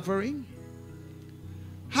Calvary?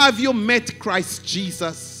 Have you met Christ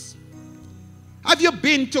Jesus? Have you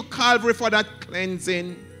been to Calvary for that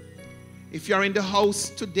cleansing? If you're in the house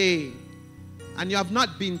today and you have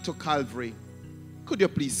not been to Calvary, could you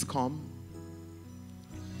please come?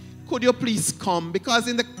 Could you please come? Because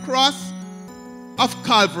in the cross of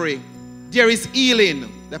Calvary, there is healing.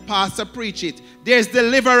 The pastor preached it. There's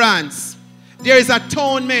deliverance. There is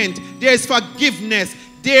atonement. There is forgiveness.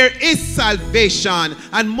 There is salvation.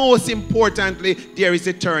 And most importantly, there is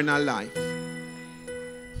eternal life.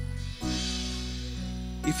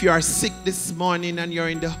 If you are sick this morning and you're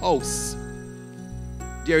in the house,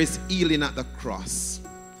 there is healing at the cross.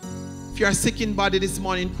 If you are sick in body this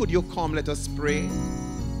morning, could you come? Let us pray.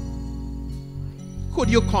 Could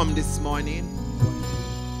you come this morning?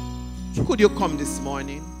 Could you come this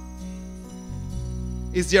morning?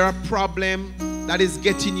 Is there a problem that is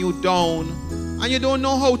getting you down and you don't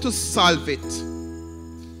know how to solve it?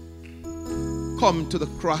 Come to the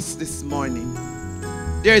cross this morning.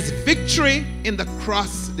 There is victory in the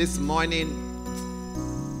cross this morning.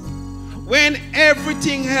 When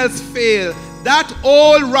everything else failed, that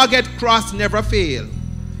old rugged cross never failed.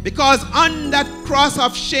 Because on that cross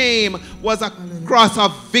of shame was a cross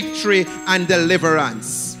of victory and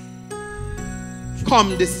deliverance.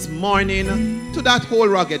 Come this morning to that whole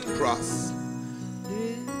rugged cross.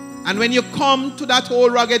 And when you come to that whole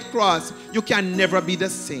rugged cross, you can never be the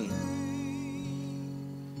same.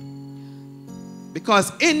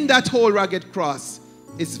 Because in that whole rugged cross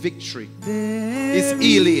is victory, is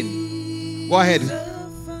healing. Go ahead.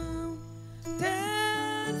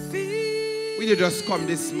 Will you just come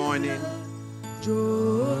this morning?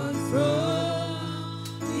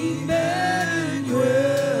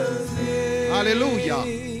 Hallelujah.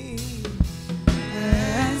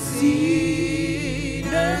 And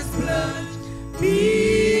sinners plunge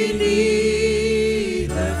beneath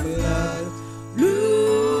the flood,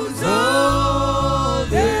 lose all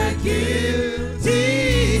their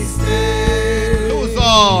guilty stain. Lose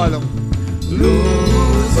all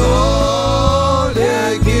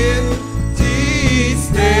their guilty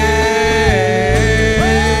stain.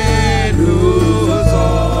 Lose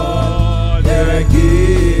all their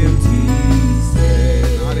guilty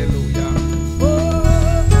stain. Hallelujah.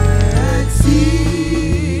 And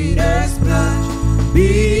sinners plunge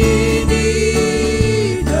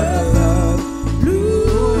beneath the flood,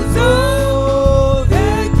 lose all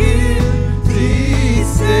their guilty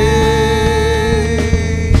stain.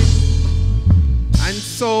 And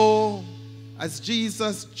so, as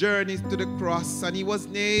Jesus journeyed to the cross and he was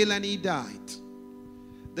nailed and he died,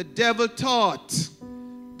 the devil thought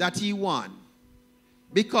that he won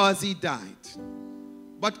because he died.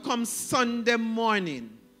 But come Sunday morning,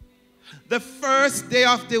 the first day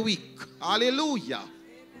of the week, hallelujah,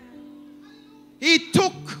 he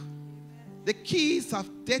took the keys of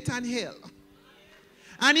death and hell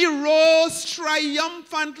and he rose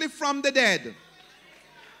triumphantly from the dead.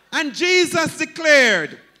 And Jesus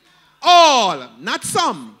declared, all, not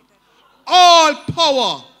some, all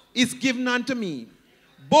power is given unto me,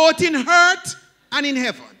 both in earth and in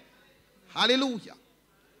heaven. Hallelujah.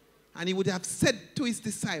 And he would have said to his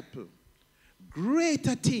disciple,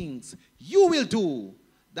 greater things you will do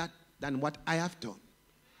than what I have done.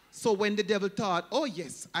 So when the devil thought, oh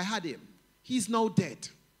yes, I had him, he's now dead,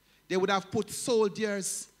 they would have put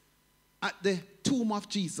soldiers at the tomb of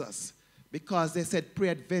Jesus because they said,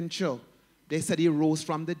 peradventure, they said he rose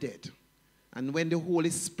from the dead. And when the Holy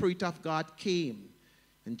Spirit of God came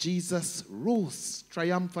and Jesus rose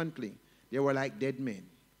triumphantly, they were like dead men.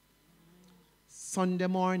 Sunday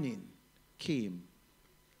morning came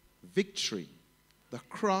victory. The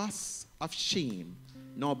cross of shame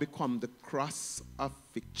now become the cross of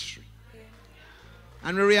victory.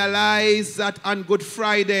 And we realize that on Good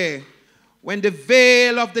Friday, when the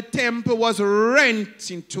veil of the temple was rent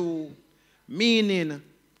in two, meaning,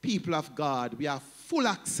 people of God, we have full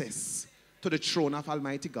access to the throne of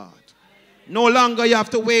Almighty God. No longer you have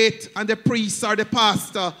to wait on the priest or the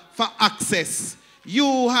pastor for access.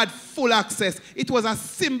 You had full access. It was a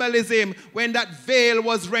symbolism when that veil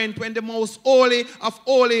was rent, when the most holy of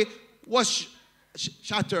holy was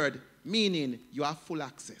shattered, meaning you have full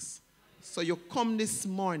access. So you come this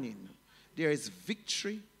morning, there is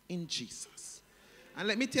victory in Jesus. And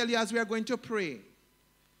let me tell you, as we are going to pray,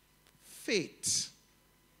 faith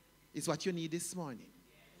is what you need this morning.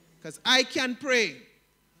 Because I can pray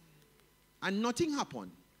and nothing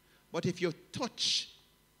happen. But if you touch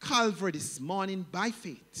Calvary this morning by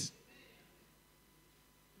faith,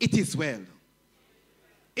 it is well.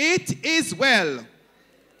 It is well.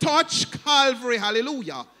 Touch Calvary,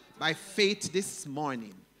 hallelujah, by faith this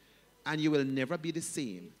morning, and you will never be the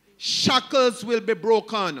same. Shackles will be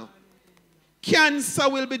broken. Cancer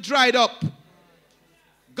will be dried up.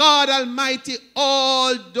 God Almighty,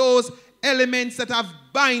 all those elements that have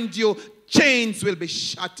bind you, chains will be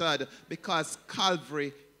shattered, because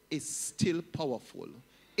Calvary is still powerful.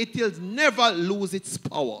 It will never lose its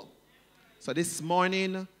power. So this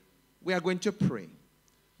morning, we are going to pray.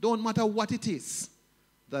 Don't matter what it is,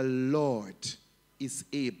 the Lord is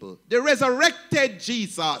able. The resurrected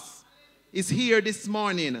Jesus is here this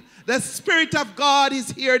morning. The Spirit of God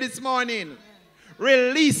is here this morning.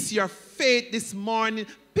 Release your faith this morning,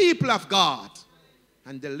 people of God,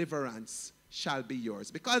 and deliverance shall be yours,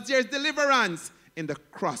 because there is deliverance in the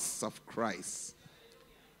cross of Christ.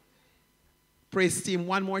 Praise team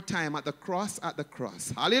one more time, at the cross, at the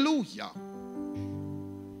cross. Hallelujah.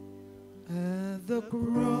 At the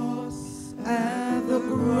cross,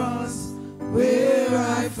 where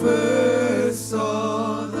I first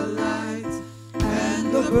saw the light,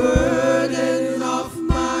 and the burden of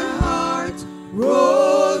my heart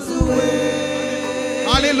rolls away.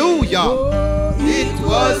 Hallelujah. It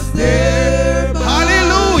was there by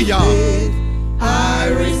hallelujah. faith I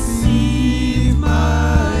received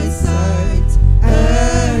my sight,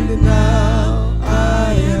 and now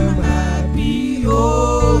I am happy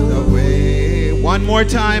all the way. One more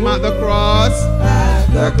time, at the cross. At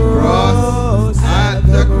the cross, at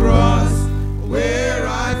the cross, where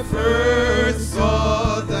I first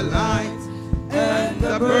saw the light, and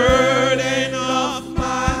the burden of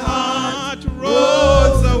my heart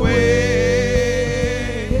rolls away.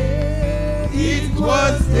 It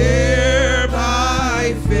was there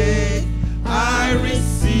by faith I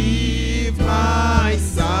received my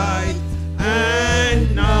sight,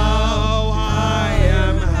 and now I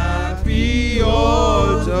am happy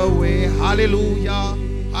all the way. Hallelujah.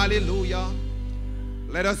 Hallelujah.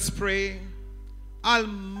 Let us pray.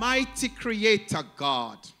 Almighty Creator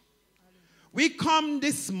God, we come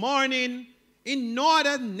this morning in no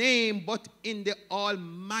other name but in the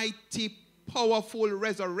almighty, powerful,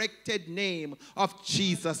 resurrected name of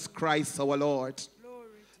Jesus Christ our Lord.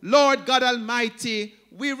 Lord God Almighty,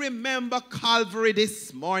 we remember Calvary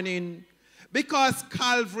this morning, because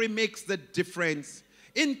Calvary makes the difference.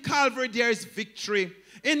 In Calvary there is victory.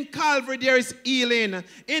 In Calvary there is healing.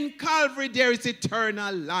 In Calvary there is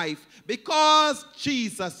eternal life, because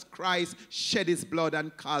Jesus Christ shed his blood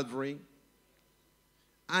on Calvary.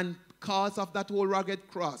 And because of that whole rugged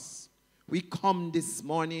cross, we come this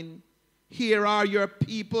morning. Here are your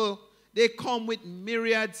people. They come with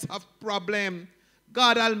myriads of problems.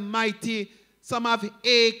 God Almighty, some have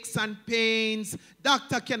aches and pains.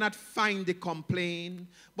 Doctor cannot find the complaint.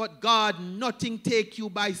 But God, nothing take you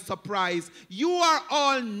by surprise. You are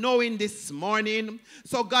all knowing this morning.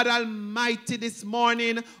 So God Almighty, this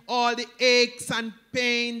morning, all the aches and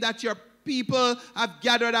pain that your people have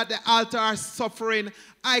gathered at the altar are suffering,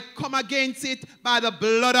 I come against it by the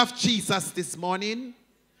blood of Jesus this morning.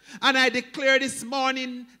 And I declare this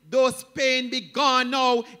morning, those pain be gone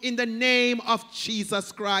now in the name of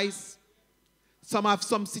Jesus Christ. Some have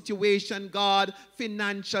some situation, God,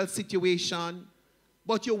 financial situation.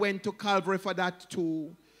 But you went to Calvary for that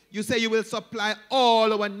too. You say you will supply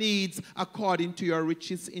all our needs according to your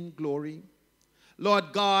riches in glory.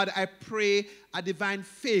 Lord God, I pray a divine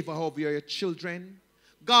favor over your children.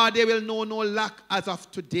 God, they will know no lack as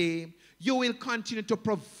of today. You will continue to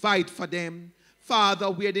provide for them. Father,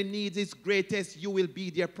 where the need is greatest, you will be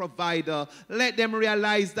their provider. Let them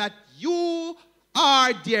realize that you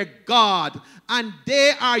are their God and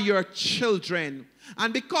they are your children.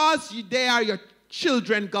 And because they are your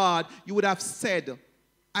children, God, you would have said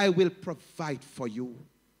I will provide for you.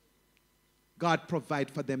 God,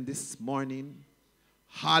 provide for them this morning.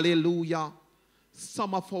 Hallelujah.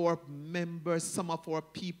 Some of our members, some of our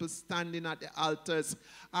people standing at the altars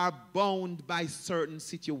are bound by certain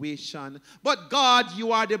situation. But God,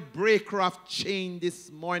 you are the breaker of chain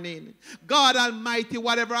this morning. God Almighty,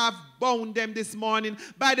 whatever I've bound them this morning,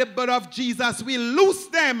 by the blood of Jesus, we loose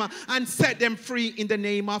them and set them free in the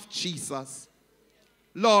name of Jesus.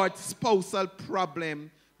 Lord, spousal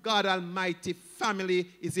problem, God Almighty, family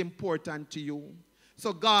is important to you.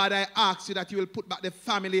 So God, I ask you that you will put back the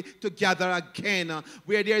family together again.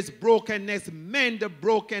 Where there is brokenness, mend the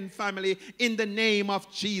broken family in the name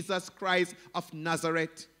of Jesus Christ of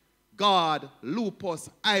Nazareth. God, lupus,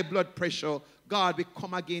 high blood pressure, God, we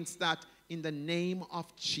come against that in the name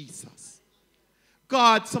of Jesus.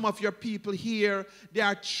 God, some of your people here, they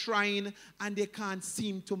are trying and they can't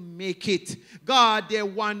seem to make it. God, they're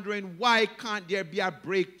wondering, why can't there be a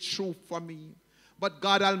breakthrough for me? But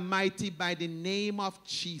God Almighty, by the name of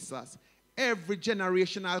Jesus, every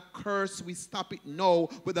generational curse, we stop it now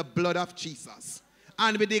with the blood of Jesus.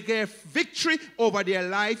 And we declare victory over their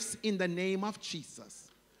lives in the name of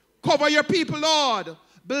Jesus. Cover your people, Lord.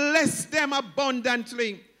 Bless them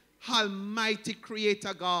abundantly. Almighty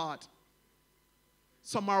Creator God.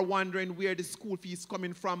 Some are wondering where the school fees is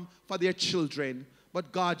coming from for their children.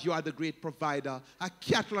 But God, you are the great provider. A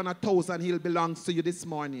cattle on 1,000 hill belongs to you this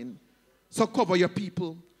morning. So cover your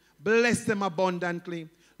people. Bless them abundantly.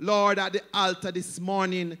 Lord, at the altar this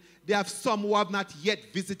morning, there have some who have not yet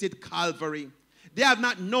visited Calvary. They have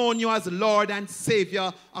not known you as Lord and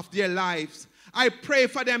Savior of their lives. I pray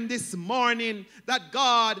for them this morning that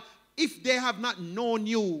God, if they have not known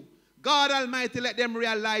you, God Almighty, let them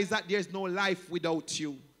realize that there's no life without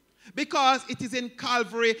you. Because it is in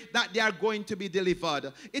Calvary that they are going to be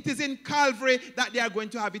delivered. It is in Calvary that they are going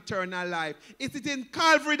to have eternal life. It is in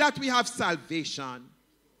Calvary that we have salvation.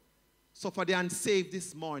 So for the unsaved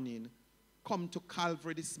this morning, come to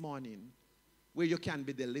Calvary this morning where you can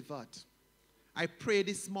be delivered. I pray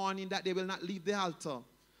this morning that they will not leave the altar,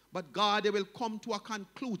 but God, they will come to a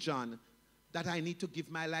conclusion that I need to give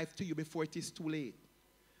my life to you before it is too late.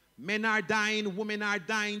 Men are dying, women are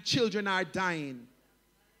dying, children are dying.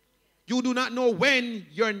 You do not know when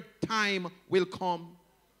your time will come.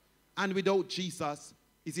 And without Jesus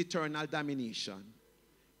is eternal damnation.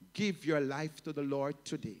 Give your life to the Lord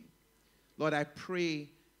today. Lord, I pray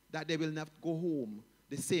that they will not go home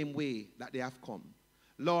the same way that they have come.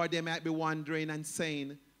 Lord, they might be wondering and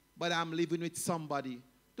saying, but I'm living with somebody.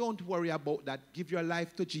 Don't worry about that. Give your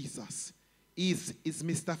life to Jesus. He's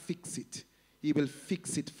Mr. Fix-It. He will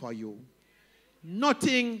fix it for you.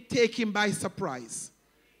 Nothing take him by surprise.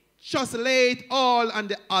 Just lay it all on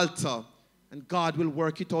the altar, and God will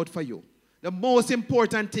work it out for you. The most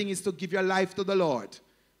important thing is to give your life to the Lord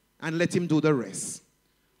and let him do the rest.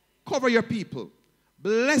 Cover your people.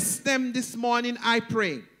 Bless them this morning, I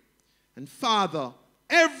pray. And Father,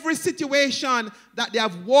 every situation that they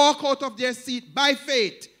have walked out of their seat by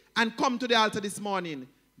faith and come to the altar this morning,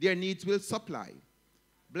 their needs will supply.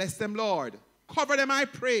 Bless them, Lord. Cover them, I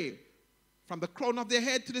pray, from the crown of their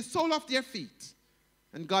head to the sole of their feet.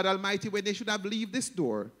 And God Almighty, when they should have left this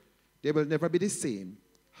door, they will never be the same.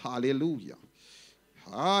 Hallelujah.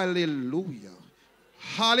 Hallelujah.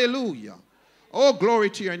 Hallelujah. Oh, glory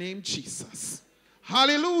to your name, Jesus.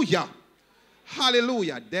 Hallelujah.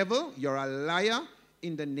 Hallelujah. Devil, you're a liar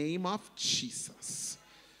in the name of Jesus.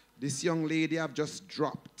 This young lady I've just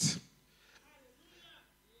dropped.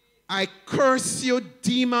 I curse you,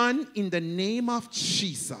 demon, in the name of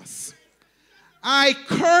Jesus. I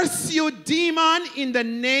curse you, demon, in the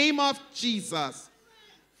name of Jesus.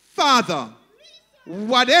 Father,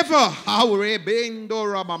 whatever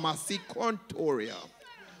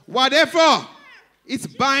is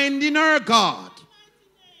binding her, God,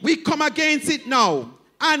 we come against it now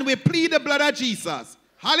and we plead the blood of Jesus.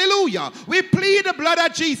 Hallelujah. We plead the blood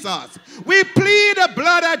of Jesus. We plead the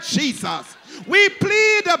blood of Jesus. We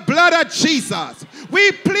plead the blood of Jesus.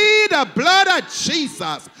 We plead the blood of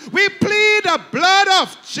Jesus. We plead the blood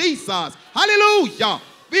of Jesus. Hallelujah.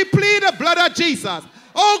 We plead the blood of Jesus.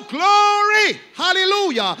 Oh, glory.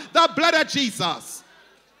 Hallelujah. The blood of Jesus.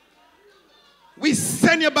 We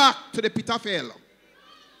send you back to the pit of hell.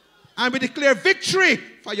 And we declare victory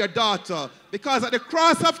for your daughter. Because at the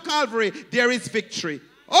cross of Calvary, there is victory.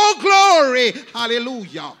 Oh, glory.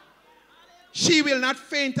 Hallelujah. She will not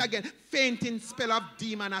faint again. Fainting spell of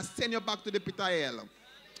demon. I send you back to the pit of hell.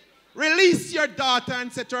 Release your daughter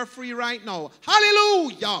and set her free right now.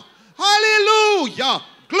 Hallelujah. Hallelujah.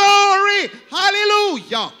 Glory.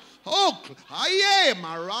 Hallelujah. Oh, aye,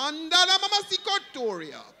 Maranda la mama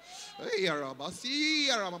sikotoria.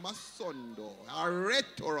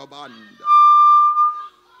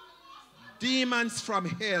 Demons from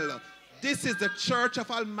hell. This is the church of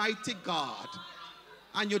Almighty God.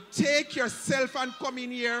 And you take yourself and come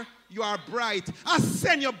in here, you are bright. I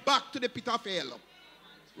send you back to the pit of hell.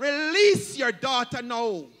 Release your daughter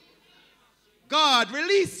now. God,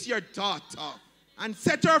 release your daughter and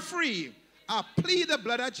set her free. I plead the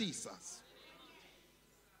blood of Jesus.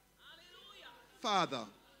 Father,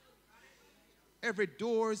 every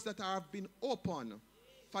doors that have been opened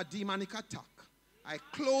for demonic attack, I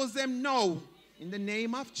close them now in the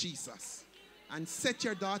name of Jesus and set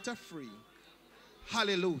your daughter free.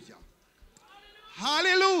 Hallelujah.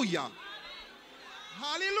 Hallelujah.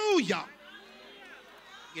 Hallelujah.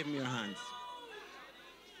 Give me your hands.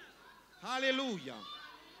 Hallelujah.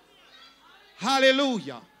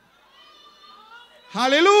 Hallelujah.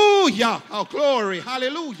 Hallelujah. Oh, glory.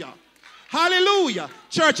 Hallelujah. Hallelujah.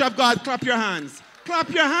 Church of God, clap your hands. Clap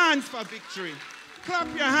your hands for victory. Clap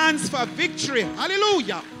your hands for victory.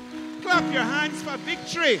 Hallelujah. Clap your hands for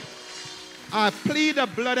victory. I plead the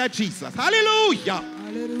blood of Jesus. Hallelujah.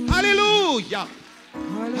 Hallelujah.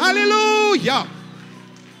 Hallelujah.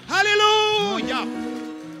 Hallelujah.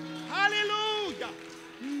 Hallelujah.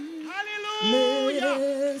 Hallelujah.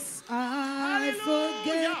 Lest I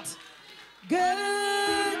forget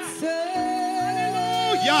God's ceremony.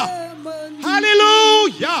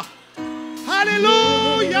 Hallelujah.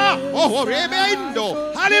 Hallelujah. Oh,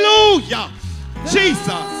 remendo. Hallelujah. Jesus.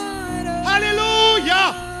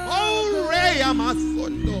 Hallelujah. Oh,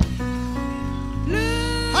 Reyamasondo.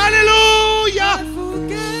 Hallelujah.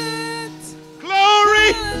 Glory.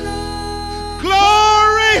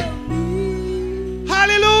 Glory.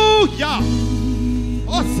 Hallelujah.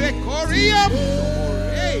 Oh, Secoria.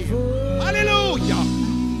 Hallelujah.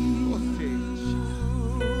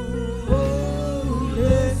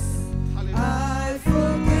 I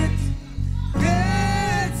forget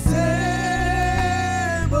God's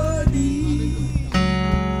ceremony.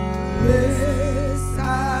 Lest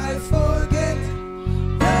I forget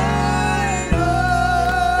thy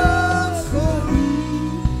love for me.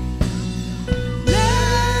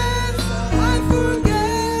 Lest I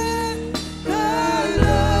forget thy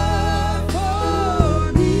love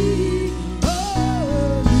for me.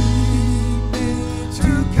 Oh, lead me to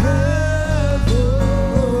Calvary.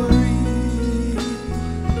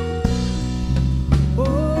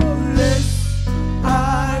 Oh, lest I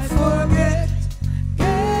forget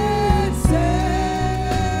God's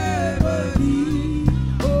ceremony.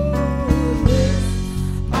 Oh,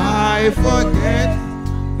 lest I forget.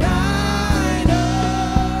 thine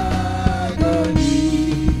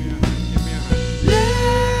agony.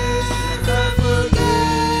 Lest I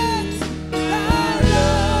forget thy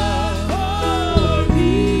love for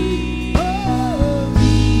me. Oh,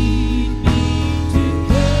 lead me to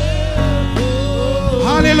Calvary.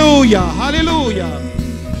 Hallelujah. Hallelujah.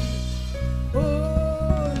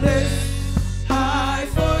 Lest I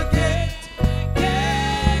forget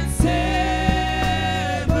God's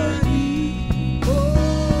ceremony.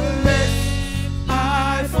 Oh, lest I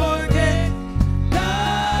forget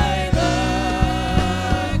thine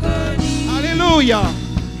agony. Hallelujah.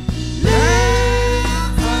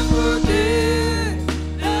 Lest I forget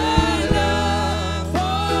thy love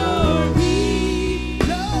for me.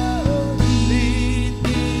 Lord, lead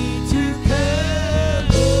me to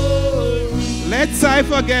Calvary. Let's I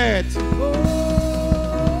forget.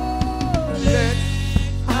 Let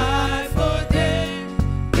I forget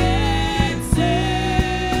God's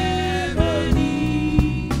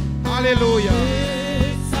ceremony. Hallelujah.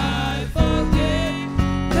 Let I forget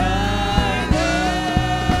thine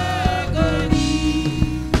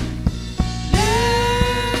agony.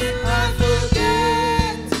 Let I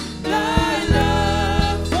forget thy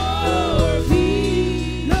love for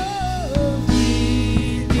me. Lord,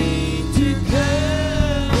 lead me to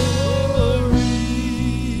Calvary.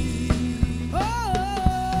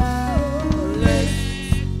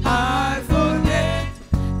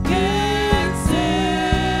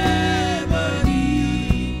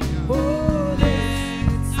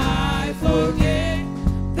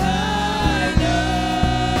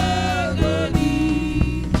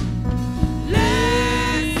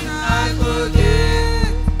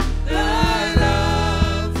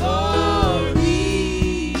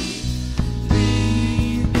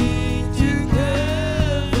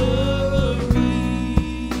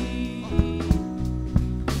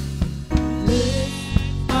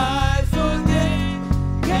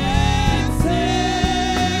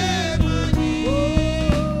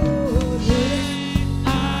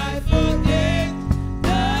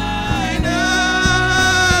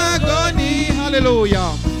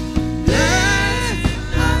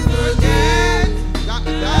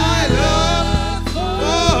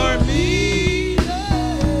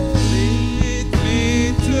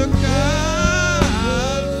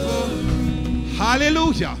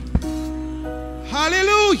 Hallelujah.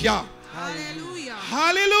 Hallelujah. Hallelujah.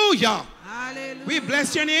 Hallelujah. Hallelujah. We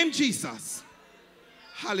bless your name, Jesus.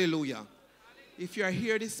 Hallelujah. If you are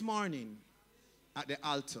here this morning at the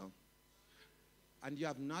altar and you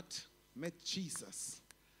have not met Jesus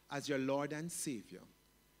as your Lord and Savior,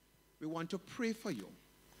 we want to pray for you.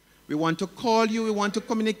 We want to call you. We want to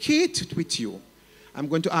communicate with you. I'm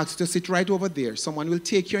going to ask you to sit right over there. Someone will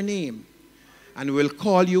take your name and we will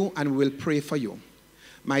call you and we will pray for you.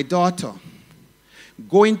 My daughter,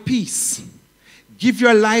 go in peace. Give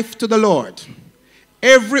your life to the Lord.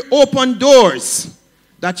 Every open doors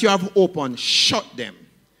that you have opened, shut them.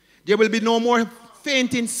 There will be no more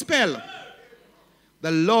fainting spell.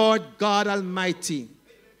 The Lord God Almighty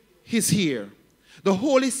is here. The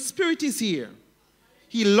Holy Spirit is here.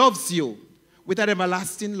 He loves you with an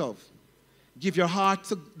everlasting love. Give your heart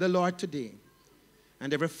to the Lord today.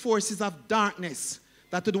 And every forces of darkness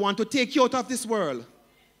that would want to take you out of this world,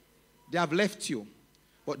 they have left you.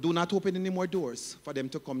 But do not open any more doors for them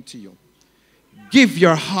to come to you. Give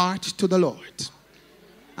your heart to the Lord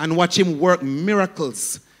and watch him work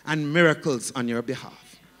miracles and miracles on your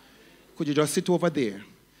behalf. Could you just sit over there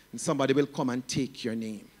and somebody will come and take your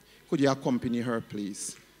name? Could you accompany her,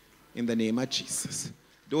 please? In the name of Jesus.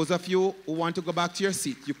 Those of you who want to go back to your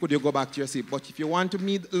seat, you could go back to your seat. But if you want to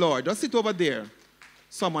meet the Lord, just sit over there.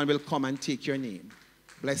 Someone will come and take your name.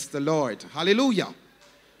 Bless the Lord. Hallelujah.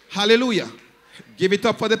 Hallelujah. Give it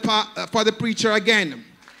up for the preacher again.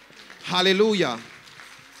 Hallelujah.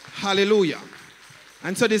 Hallelujah.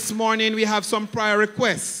 And so this morning we have some prayer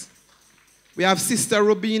requests. We have Sister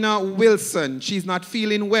Robina Wilson. She's not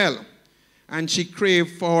feeling well, and she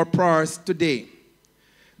craved for our prayers today.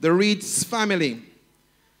 The Reed's family,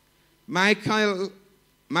 Michael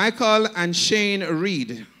and Shane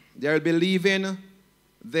Reed, they'll be leaving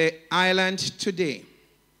the island today.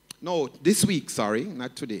 No, this week, sorry,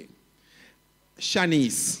 not today.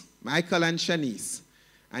 Shanice, Michael and Shanice,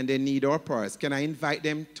 and they need our prayers. Can I invite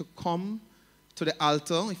them to come to the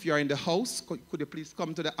altar? If you are in the house, could you please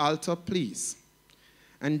come to the altar, please?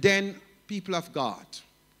 And then, people of God,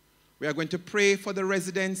 we are going to pray for the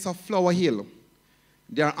residents of Flower Hill.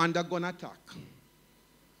 They are under gun attack.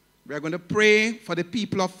 We are going to pray for the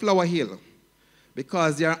people of Flower Hill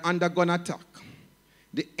because they are under gun attack.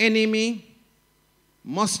 The enemy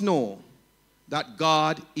must know that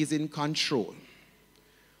God is in control.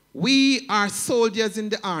 We are soldiers in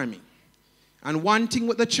the army. And one thing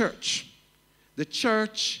with the church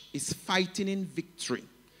is fighting in victory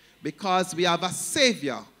because we have a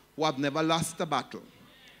Savior who have never lost a battle.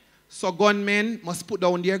 So gunmen must put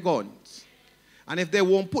down their guns. And if they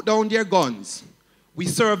won't put down their guns, we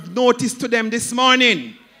serve notice to them this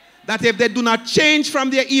morning that if they do not change from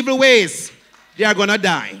their evil ways, they are going to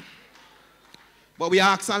die. But we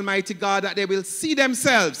ask Almighty God that they will see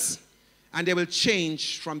themselves and they will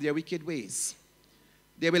change from their wicked ways.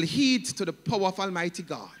 They will heed to the power of Almighty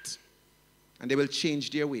God and they will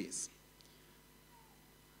change their ways.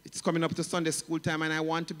 It's coming up to Sunday school time and I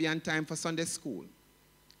want to be on time for Sunday school.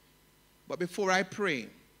 But before I pray,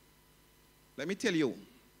 let me tell you,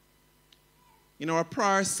 in our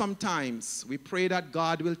prayers sometimes we pray that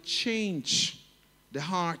God will change the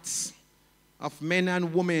hearts of men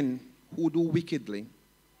and women who do wickedly.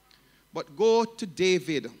 But go to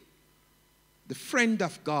David, the friend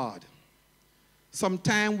of God.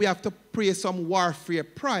 Sometimes we have to pray some warfare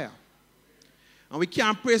prayer. And we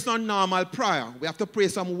can't pray some normal prayer. We have to pray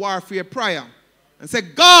some warfare prayer. And say,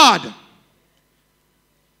 God,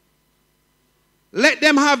 let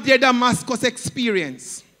them have their Damascus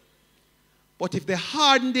experience. But if they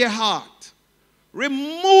harden their heart,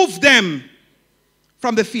 remove them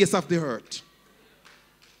from the face of the earth.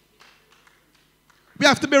 We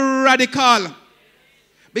have to be radical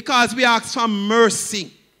because we ask for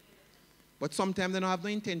mercy. But sometimes they don't have no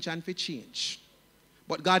intention for change.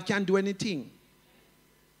 But God can't do anything.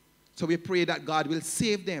 So we pray that God will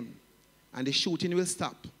save them and the shooting will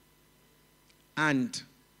stop. And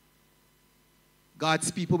God's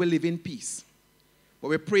people will live in peace. But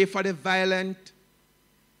we pray for the violent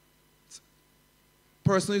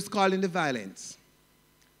person who is calling the violence,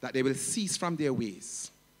 that they will cease from their ways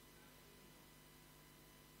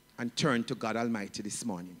and turn to God Almighty this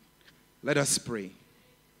morning. Let us pray.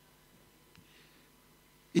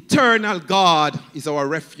 Eternal God is our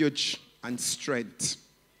refuge and strength.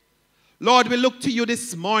 Lord, we look to you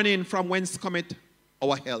this morning from whence cometh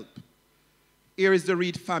our help. Here is the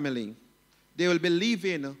Reed family. They will be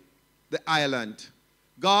leaving the island.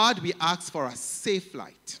 God, we ask for a safe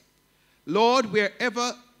flight. Lord,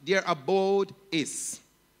 wherever their abode is,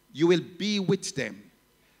 you will be with them.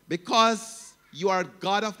 Because You are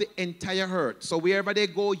God of the entire earth. So wherever they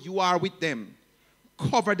go, you are with them.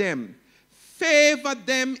 Cover them. Favor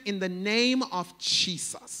them in the name of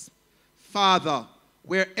Jesus. Father,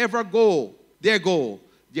 wherever they go,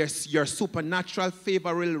 your supernatural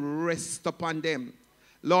favor will rest upon them.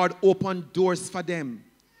 Lord, open doors for them.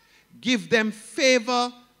 Give them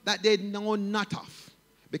favor that they know not of,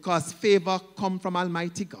 because favor comes from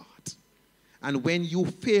Almighty God. And when you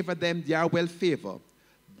favor them, they are well favored.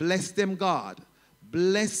 Bless them, God.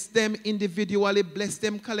 Bless them individually. Bless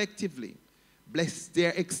them collectively. Bless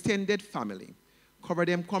their extended family. Cover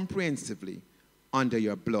them comprehensively under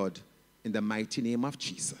your blood in the mighty name of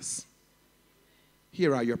Jesus.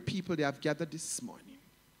 Here are your people they have gathered this morning.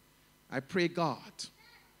 I pray, God,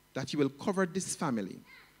 that you will cover this family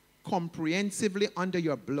comprehensively under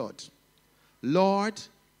your blood. Lord,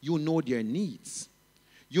 you know their needs.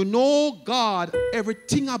 You know, God,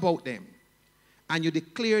 everything about them. And you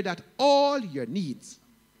declare that all your needs.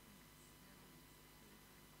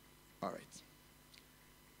 All right.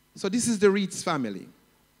 So this is the Reeds family.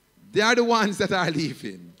 They are the ones that are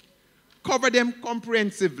leaving. Cover them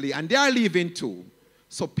comprehensively, and they are leaving too.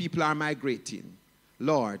 So people are migrating.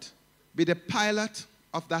 Lord, be the pilot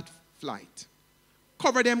of that flight.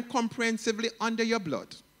 Cover them comprehensively under your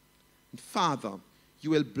blood. And Father, you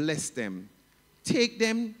will bless them. Take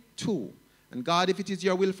them too. And God, if it is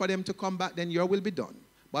your will for them to come back, then your will be done.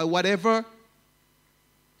 But whatever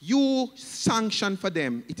you sanction for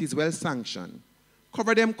them, it is well sanctioned.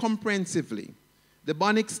 Cover them comprehensively. The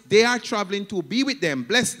Bonics, they are traveling to. Be with them.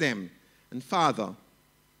 Bless them. And Father,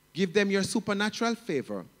 give them your supernatural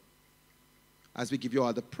favor. As we give you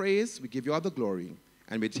all the praise, we give you all the glory,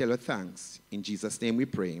 and we tell you thanks. In Jesus' name we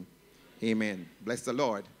pray. Amen. Bless the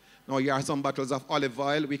Lord. Now here are some bottles of olive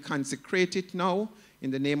oil. We consecrate it now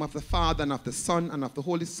in the name of the Father and of the Son and of the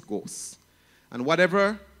Holy Ghost. And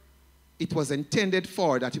whatever it was intended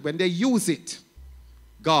for, that when they use it,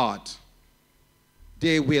 God,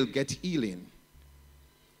 they will get healing.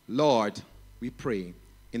 Lord, we pray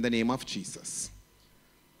in the name of Jesus.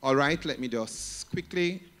 All right, let me just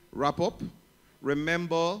quickly wrap up.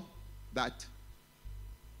 Remember that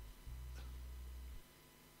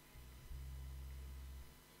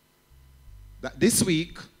this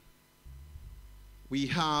week we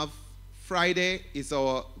have Friday is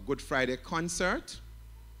our Good Friday concert.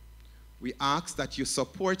 We ask that you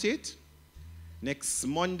support it. Next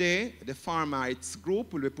Monday, the Farmites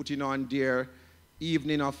group will be putting on their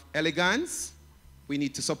evening of elegance. We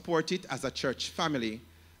need to support it as a church family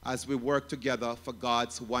as we work together for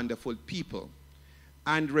God's wonderful people.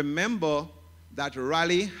 And remember that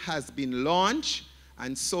rally has been launched,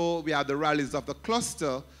 and so we have the rallies of the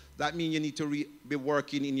cluster. That means you need to be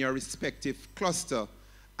working in your respective cluster.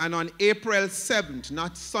 And on April 7th,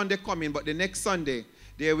 not Sunday coming, but the next Sunday,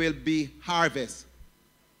 there will be harvest.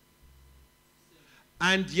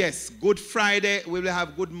 And yes, Good Friday, we will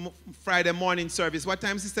have Good Friday morning service. What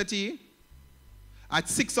time, Sister T? At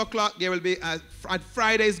 6 o'clock, there will be, at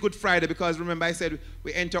Friday is Good Friday, because remember I said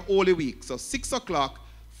we enter Holy Week. So 6 o'clock,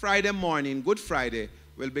 Friday morning, Good Friday,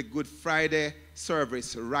 will be Good Friday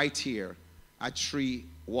service right here at 3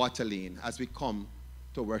 Water Lane as we come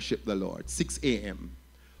to worship the Lord, 6 a.m.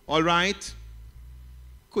 All right?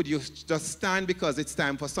 Could you just stand because it's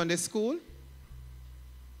time for Sunday school?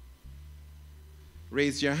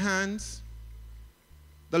 Raise your hands.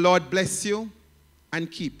 The Lord bless you and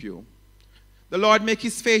keep you. The Lord make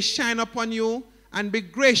his face shine upon you and be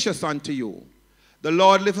gracious unto you. The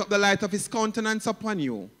Lord lift up the light of his countenance upon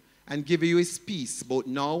you and give you his peace both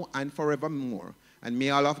now and forevermore. And may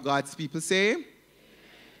all of God's people say, amen.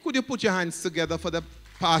 Could you put your hands together for the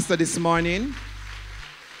pastor this morning?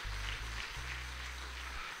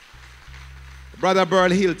 Brother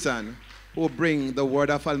Berle Hylton, who bring the word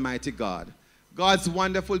of Almighty God. God's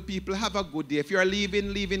wonderful people, have a good day. If you're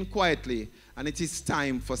leaving, leaving quietly. And it is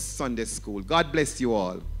time for Sunday school. God bless you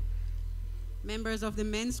all. Members of the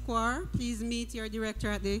men's choir, please meet your director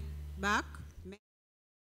at the back.